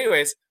 But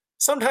anyways,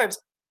 sometimes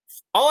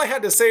all I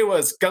had to say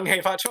was "Gung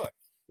Hei Fa Choi,"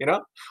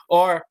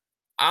 or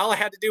all I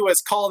had to do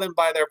was call them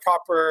by their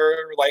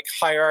proper, like,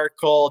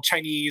 hierarchical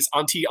Chinese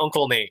auntie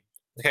uncle name.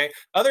 Okay.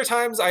 Other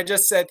times I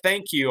just said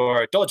 "thank you"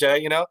 or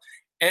 "doja,"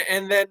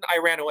 and then I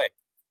ran away.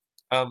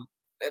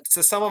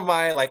 To some of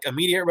my like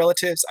immediate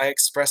relatives, I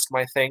expressed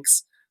my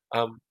thanks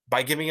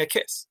by giving a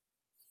kiss.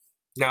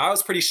 Now I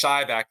was pretty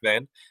shy back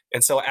then,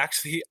 and so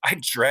actually I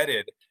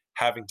dreaded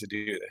having to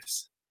do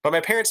this. But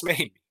my parents made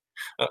me.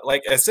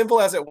 Like, as simple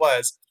as it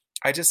was,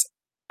 I just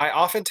I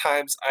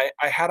oftentimes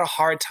I had a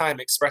hard time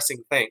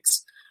expressing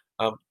thanks,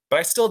 but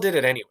I still did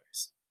it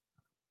anyways.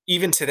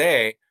 Even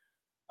today,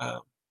 um,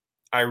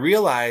 I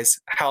realize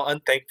how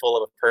unthankful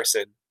of a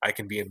person I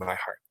can be in my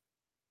heart.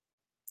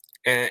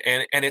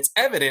 And it's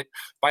evident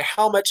by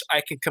how much I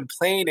can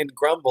complain and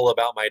grumble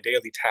about my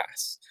daily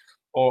tasks,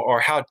 or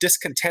how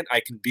discontent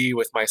I can be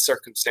with my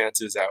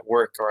circumstances at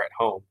work or at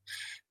home.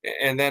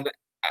 And then,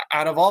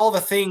 out of all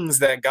the things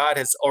that God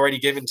has already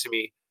given to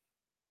me,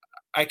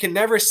 I can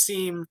never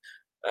seem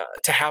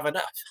to have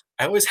enough.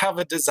 I always have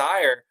a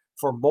desire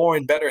for more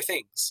and better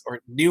things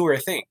or newer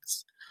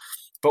things.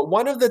 But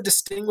one of the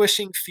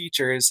distinguishing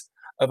features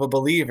of a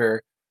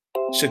believer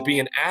should be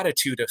an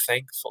attitude of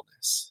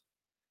thankfulness.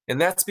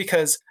 And that's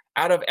because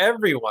out of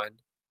everyone,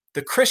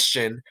 the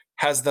Christian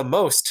has the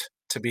most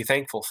to be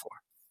thankful for.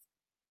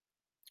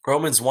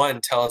 Romans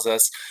 1 tells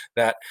us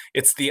that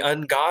it's the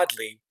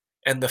ungodly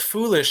and the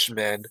foolish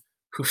men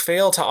who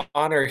fail to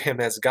honor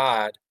Him as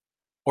God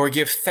or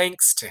give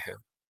thanks to Him,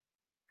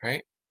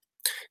 right?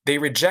 They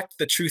reject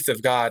the truth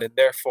of God, and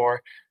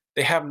therefore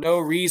they have no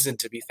reason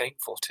to be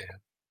thankful to Him.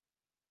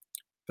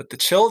 But the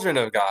children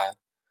of God,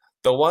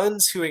 the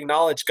ones who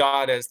acknowledge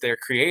God as their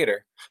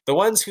creator, the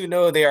ones who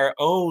know they are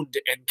owned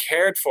and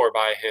cared for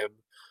by Him,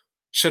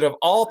 should of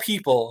all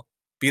people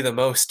be the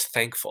most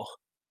thankful.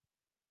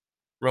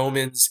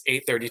 Romans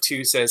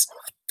 8:32 says,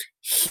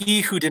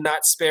 "He who did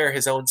not spare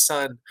His own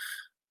Son,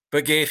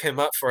 but gave Him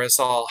up for us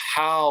all,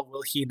 how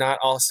will He not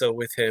also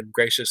with Him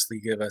graciously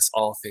give us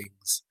all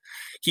things?"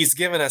 He's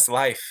given us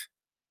life.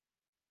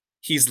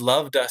 He's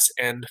loved us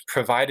and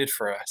provided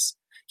for us.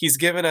 He's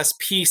given us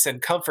peace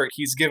and comfort.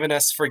 He's given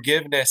us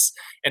forgiveness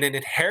and an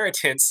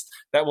inheritance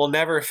that will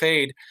never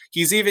fade.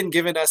 He's even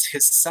given us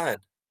His Son.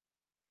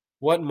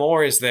 What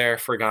more is there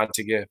for God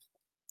to give?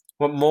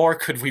 What more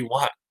could we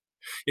want?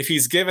 If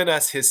he's given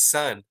us his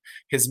son,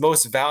 his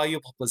most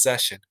valuable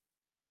possession,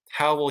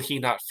 how will he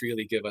not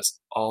freely give us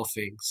all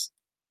things?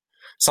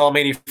 Psalm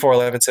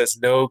 84:11 says,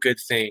 "No good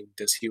thing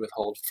does he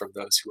withhold from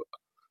those who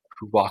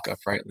walk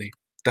uprightly."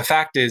 The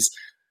fact is,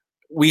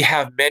 we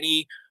have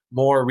many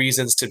more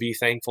reasons to be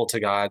thankful to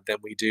God than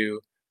we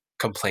do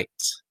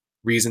complaints,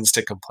 reasons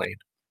to complain.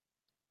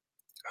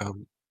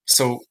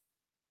 So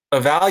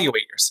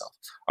evaluate yourself.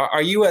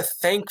 Are you a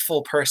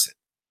thankful person?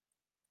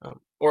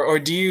 Or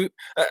do you,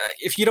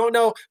 if you don't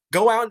know,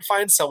 go out and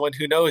find someone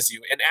who knows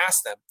you and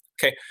ask them,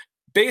 okay,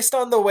 based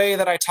on the way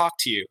that I talk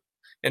to you,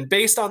 and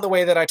based on the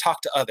way that I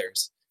talk to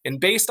others, and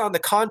based on the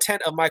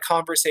content of my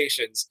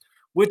conversations,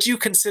 would you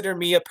consider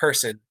me a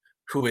person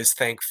who is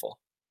thankful?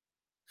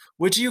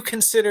 Would you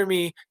consider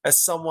me as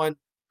someone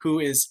who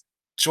is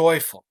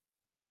joyful?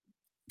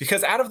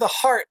 Because out of the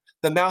heart,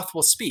 the mouth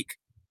will speak.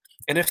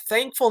 And if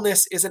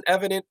thankfulness isn't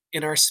evident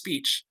in our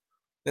speech,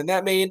 then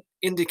that may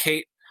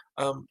indicate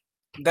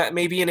that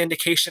may be an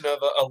indication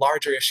of a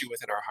larger issue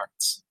within our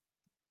hearts.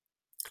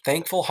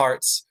 Thankful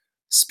hearts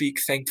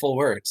speak thankful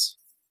words.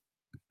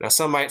 Now,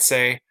 some might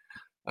say,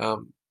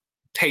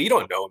 "Hey, you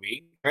don't know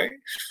me, right?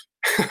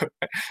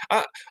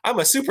 I'm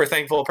a super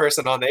thankful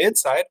person on the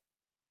inside.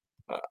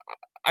 Uh,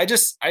 I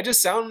just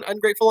sound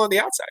ungrateful on the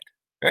outside,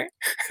 right?"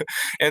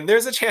 And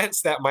there's a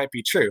chance that might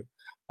be true,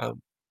 but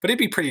it'd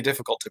be pretty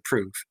difficult to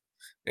prove.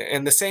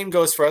 And the same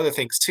goes for other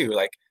things too.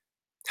 Like,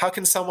 how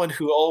can someone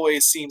who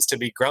always seems to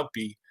be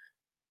grumpy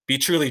be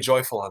truly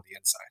joyful on the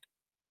inside?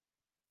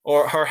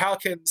 Or how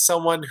can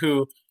someone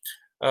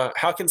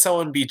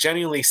be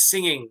genuinely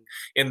singing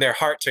in their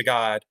heart to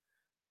God,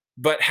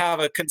 but have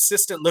a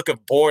consistent look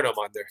of boredom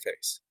on their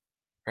face?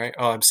 Right?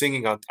 Oh,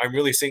 I'm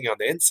really singing on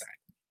the inside.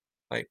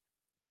 Like,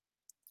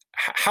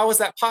 how is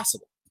that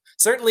possible?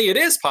 Certainly, it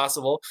is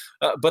possible,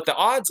 but the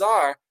odds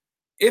are,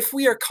 if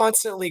we are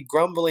constantly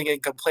grumbling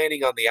and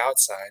complaining on the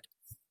outside,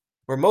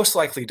 we're most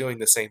likely doing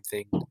the same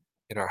thing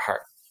in our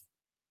heart.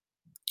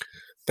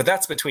 But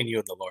that's between you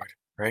and the Lord,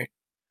 right?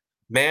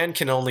 Man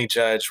can only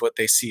judge what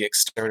they see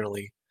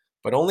externally,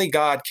 but only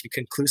God can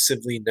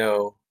conclusively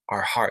know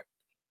our heart.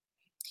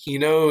 He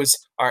knows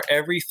our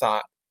every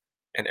thought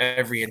and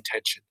every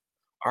intention.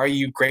 Are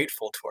you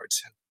grateful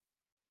towards Him?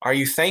 Are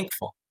you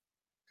thankful?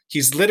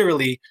 He's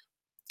literally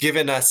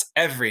given us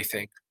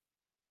everything.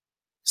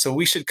 So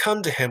we should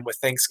come to Him with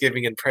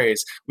thanksgiving and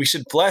praise. We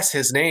should bless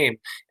His name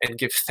and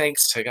give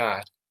thanks to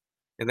God.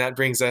 And that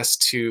brings us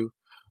to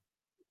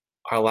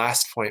our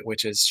last point,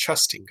 which is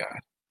trusting God.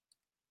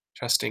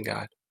 Trusting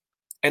God.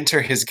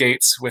 Enter His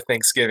gates with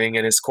thanksgiving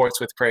and His courts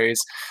with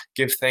praise.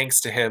 Give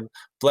thanks to Him.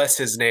 Bless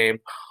His name.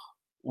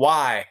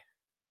 Why?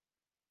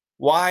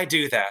 Why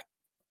do that?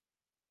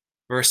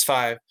 Verse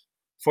 5,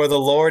 "For the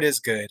Lord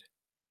is good.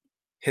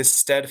 His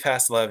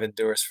steadfast love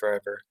endures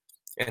forever,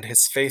 and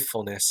His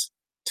faithfulness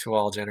to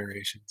all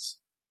generations."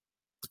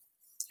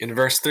 In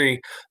verse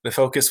 3, the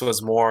focus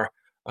was more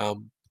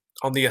on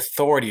the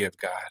authority of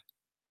God.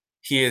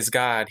 He is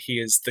God. He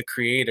is the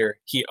creator.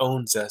 He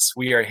owns us.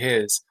 We are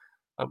His.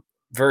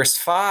 Verse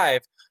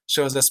 5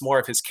 shows us more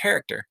of His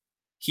character.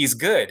 He's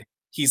good.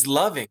 He's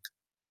loving.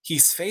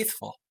 He's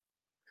faithful.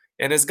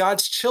 And as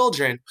God's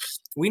children,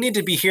 we need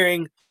to be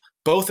hearing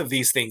both of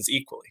these things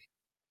equally.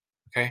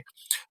 Okay?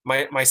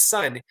 My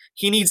son,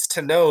 he needs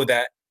to know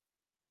that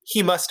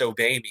he must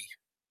obey me.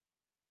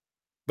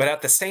 But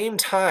at the same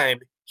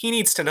time, he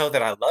needs to know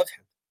that I love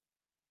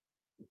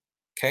him.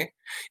 Okay?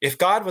 If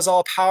God was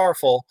all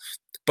powerful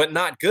but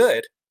not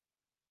good,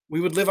 we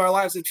would live our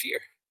lives in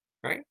fear,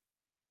 right?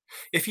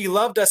 If He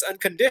loved us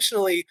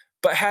unconditionally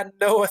but had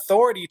no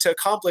authority to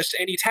accomplish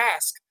any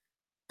task,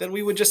 then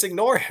we would just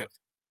ignore Him,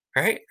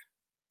 right?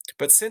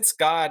 But since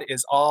God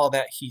is all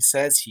that He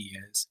says He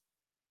is,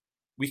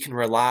 we can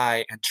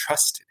rely and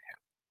trust in Him.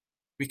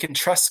 We can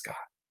trust God.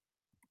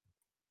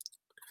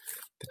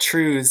 The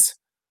truths,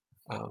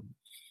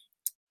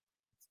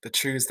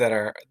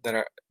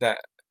 that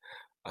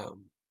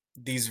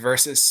these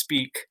verses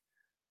speak,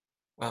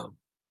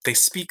 they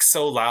speak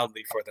so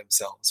loudly for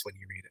themselves when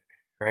you read it,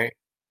 right?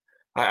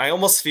 I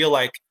almost feel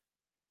like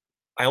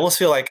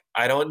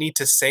I don't need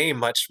to say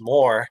much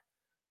more,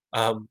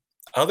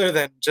 other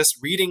than just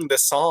reading the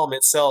psalm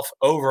itself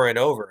over and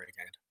over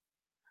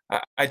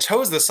again. I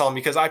chose the psalm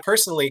because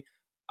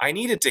I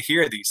needed to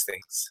hear these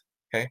things.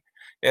 Okay,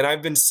 and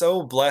I've been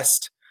so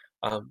blessed,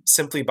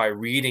 simply by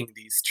reading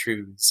these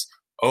truths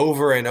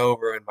over and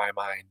over in my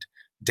mind,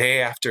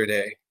 day after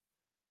day.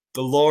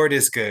 The Lord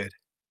is good.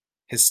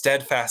 His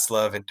steadfast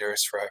love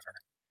endures forever.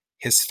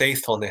 His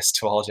faithfulness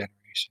to all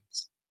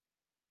generations.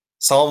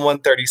 Psalm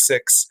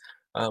 136,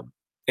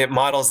 it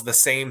models the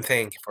same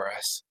thing for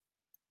us.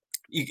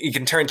 You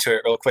can turn to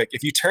it real quick.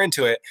 If you turn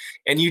to it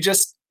and you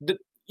just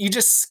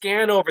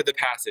scan over the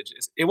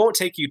passages, it won't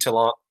take you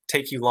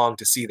long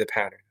to see the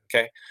pattern.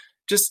 Okay,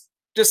 just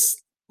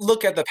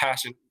look at the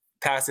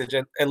passage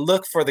and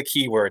look for the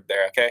key word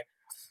there. Okay,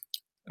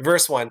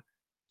 verse 1: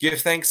 "Give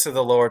thanks to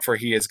the Lord, for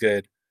He is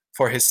good,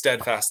 for His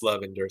steadfast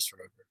love endures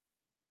forever."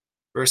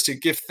 Verse 2: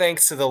 "Give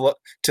thanks to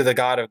the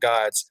God of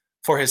gods,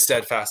 for His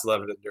steadfast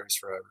love endures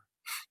forever."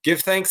 Give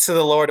thanks to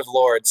the Lord of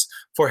Lords,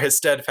 for his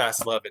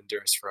steadfast love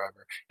endures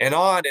forever. And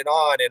on and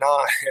on and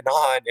on and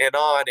on and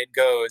on it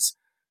goes,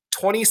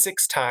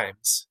 26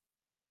 times,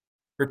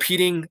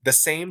 repeating the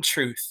same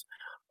truth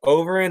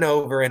over and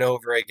over and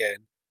over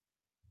again.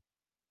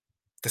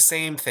 The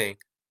same thing.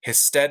 His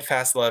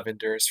steadfast love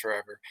endures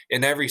forever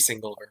in every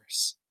single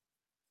verse.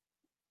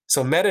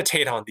 So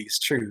meditate on these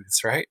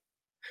truths, right?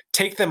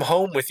 Take them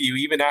home with you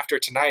even after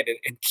tonight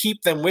and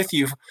keep them with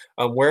you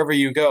wherever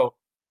you go.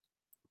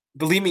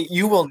 Believe me,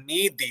 you will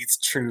need these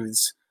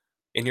truths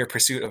in your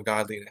pursuit of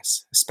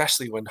godliness,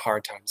 especially when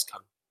hard times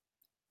come.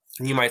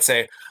 And you might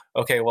say,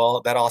 okay,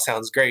 well, that all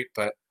sounds great,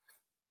 but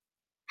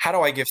how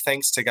do I give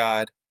thanks to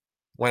God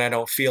when I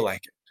don't feel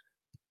like it,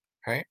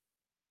 right?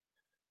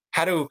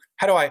 How do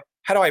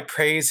I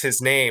praise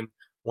his name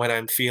when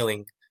I'm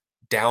feeling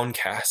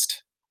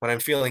downcast, when I'm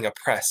feeling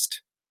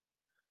oppressed?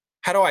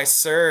 How do I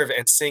serve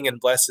and sing and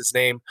bless his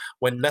name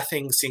when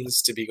nothing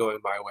seems to be going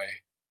my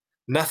way?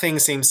 Nothing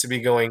seems to be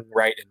going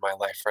right in my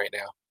life right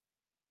now.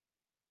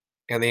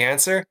 And the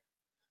answer?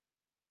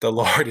 The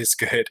Lord is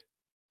good.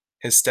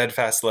 His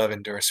steadfast love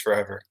endures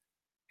forever.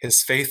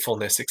 His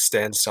faithfulness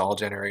extends to all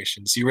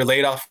generations. You were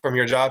laid off from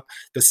your job.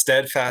 The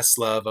steadfast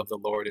love of the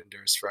Lord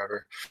endures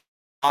forever.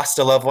 Lost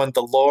a loved one.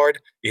 The Lord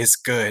is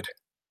good.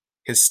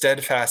 His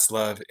steadfast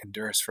love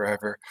endures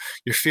forever.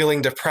 You're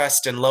feeling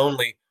depressed and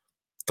lonely.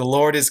 The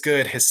Lord is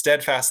good. His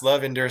steadfast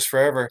love endures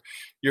forever.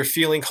 You're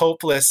feeling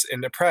hopeless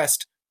and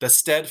depressed. The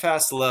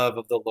steadfast love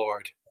of the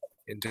Lord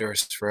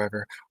endures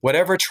forever.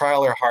 Whatever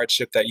trial or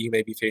hardship that you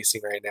may be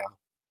facing right now,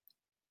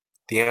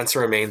 the answer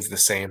remains the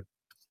same.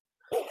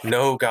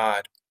 Know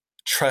God.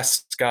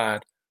 Trust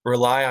God.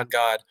 Rely on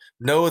God.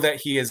 Know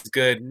that he is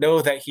good.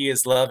 Know that he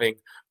is loving.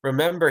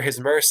 Remember his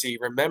mercy.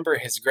 Remember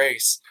his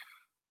grace.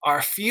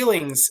 Our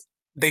feelings,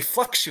 they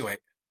fluctuate.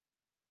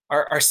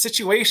 Our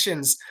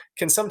situations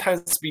can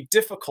sometimes be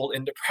difficult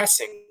and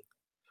depressing.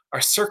 Our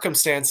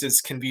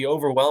circumstances can be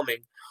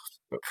overwhelming,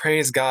 but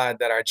praise God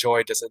that our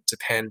joy doesn't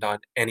depend on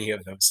any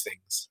of those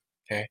things.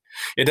 Okay,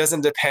 it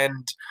doesn't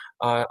depend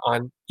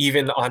on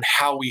even on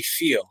how we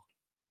feel.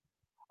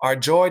 Our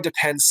joy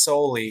depends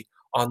solely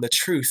on the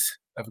truth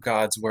of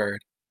God's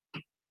word.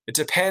 It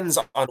depends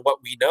on what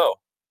we know.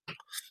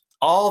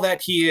 All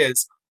that he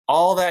is,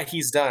 all that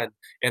he's done,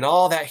 and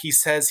all that he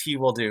says he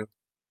will do.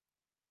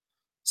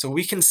 So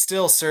we can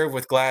still serve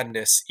with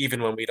gladness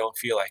even when we don't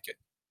feel like it.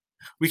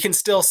 We can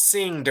still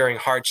sing during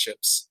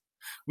hardships.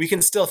 We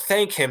can still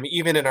thank him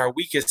even in our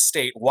weakest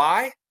state.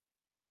 Why?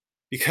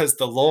 Because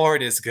the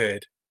Lord is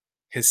good.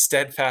 His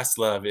steadfast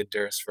love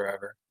endures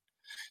forever.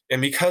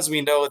 And because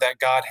we know that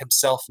God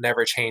himself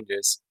never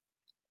changes,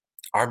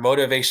 our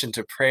motivation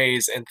to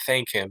praise and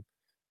thank him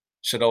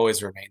should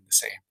always remain the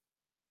same.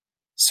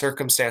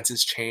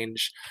 Circumstances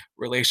change,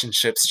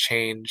 relationships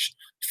change,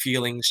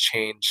 feelings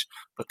change,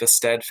 but the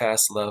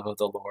steadfast love of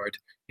the Lord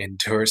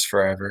endures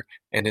forever,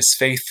 and his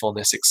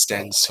faithfulness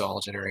extends to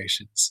all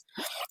generations.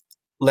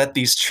 Let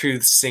these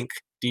truths sink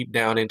deep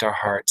down into our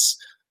hearts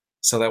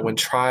so that when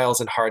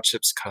trials and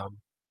hardships come,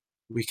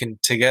 we can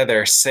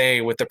together say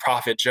with the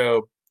prophet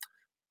Job,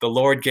 the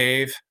Lord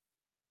gave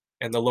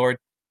and the Lord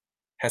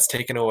has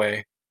taken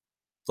away.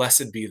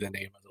 Blessed be the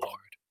name of the Lord.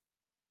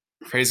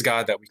 Praise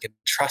God that we can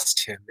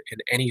trust him in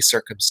any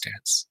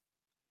circumstance.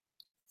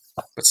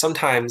 But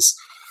sometimes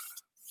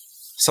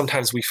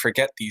we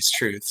forget these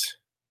truths.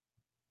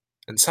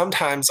 And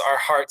sometimes our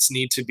hearts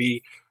need to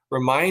be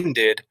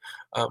reminded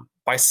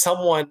by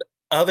someone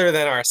other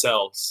than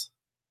ourselves,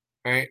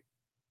 right?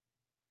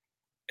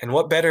 And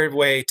what better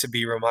way to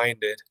be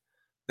reminded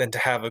than to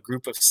have a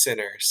group of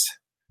sinners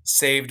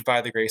saved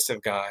by the grace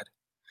of God,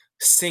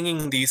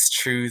 singing these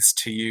truths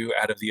to you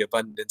out of the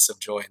abundance of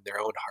joy in their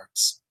own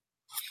hearts.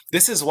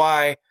 This is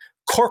why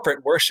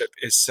corporate worship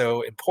is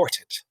so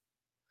important.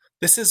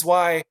 This is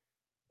why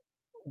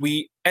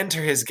we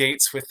enter his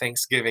gates with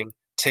thanksgiving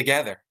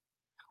together.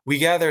 We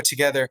gather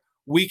together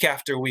week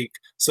after week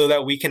so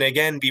that we can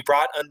again be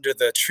brought under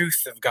the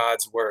truth of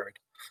God's word,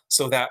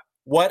 so that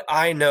what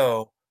I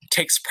know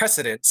takes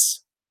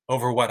precedence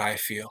over what I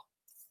feel.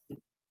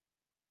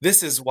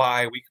 This is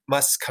why we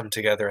must come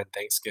together in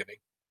thanksgiving.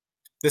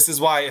 This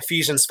is why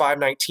Ephesians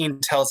 5:19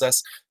 tells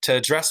us to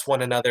address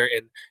one another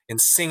in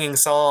singing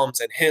psalms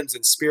and hymns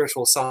and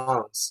spiritual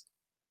songs.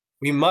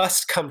 We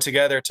must come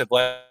together to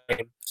bless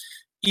him,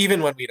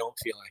 even when we don't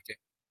feel like it.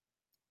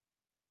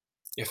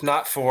 If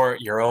not for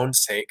your own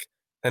sake,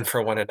 then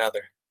for one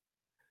another.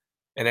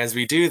 And as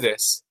we do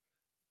this,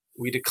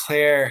 we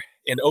declare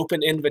an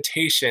open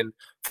invitation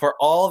for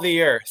all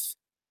the earth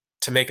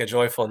to make a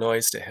joyful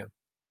noise to him,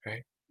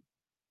 right?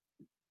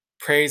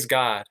 Praise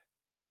God,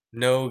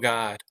 know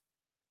God,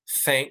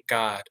 thank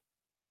God,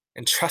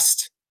 and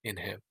trust in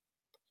him.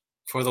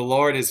 For the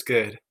Lord is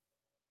good.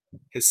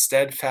 His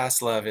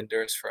steadfast love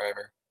endures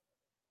forever,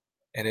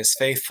 and his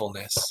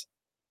faithfulness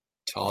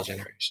to all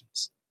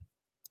generations.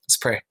 Let's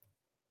pray.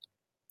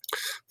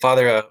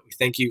 Father, we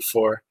thank you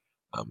for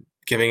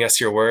giving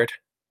us your word.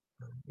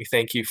 We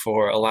thank you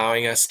for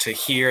allowing us to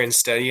hear and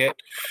study it.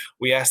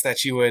 We ask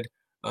that you would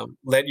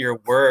let your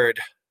word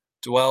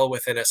dwell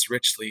within us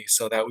richly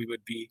so that we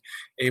would be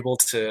able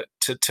to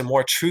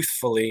more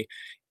truthfully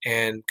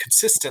and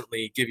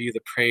consistently give you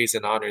the praise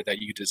and honor that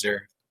you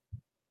deserve.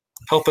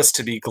 Help us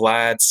to be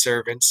glad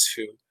servants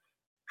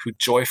who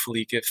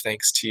joyfully give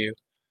thanks to you.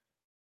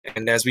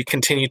 And as we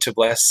continue to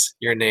bless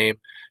your name,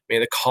 may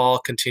the call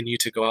continue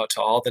to go out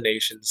to all the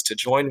nations to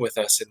join with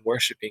us in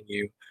worshiping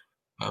you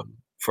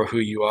for who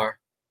you are.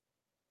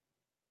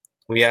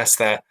 We ask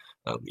that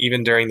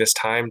even during this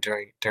time,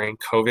 during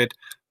COVID,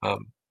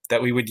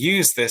 that we would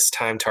use this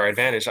time to our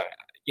advantage.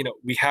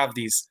 We have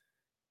these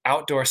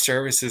outdoor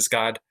services,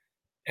 God,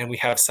 and we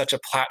have such a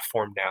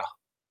platform now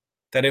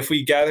that if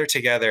we gather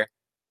together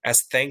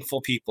as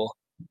thankful people,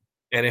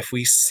 and if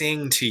we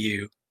sing to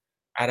you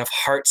out of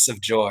hearts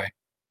of joy,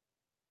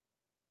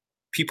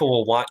 people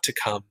will want to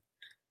come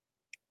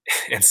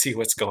and see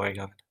what's going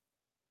on.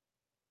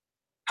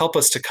 Help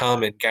us to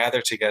come and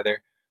gather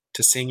together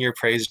to sing your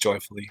praise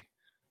joyfully,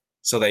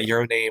 so that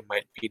your name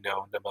might be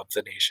known among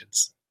the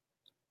nations.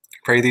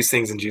 Pray these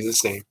things in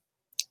Jesus' name.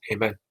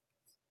 Amen.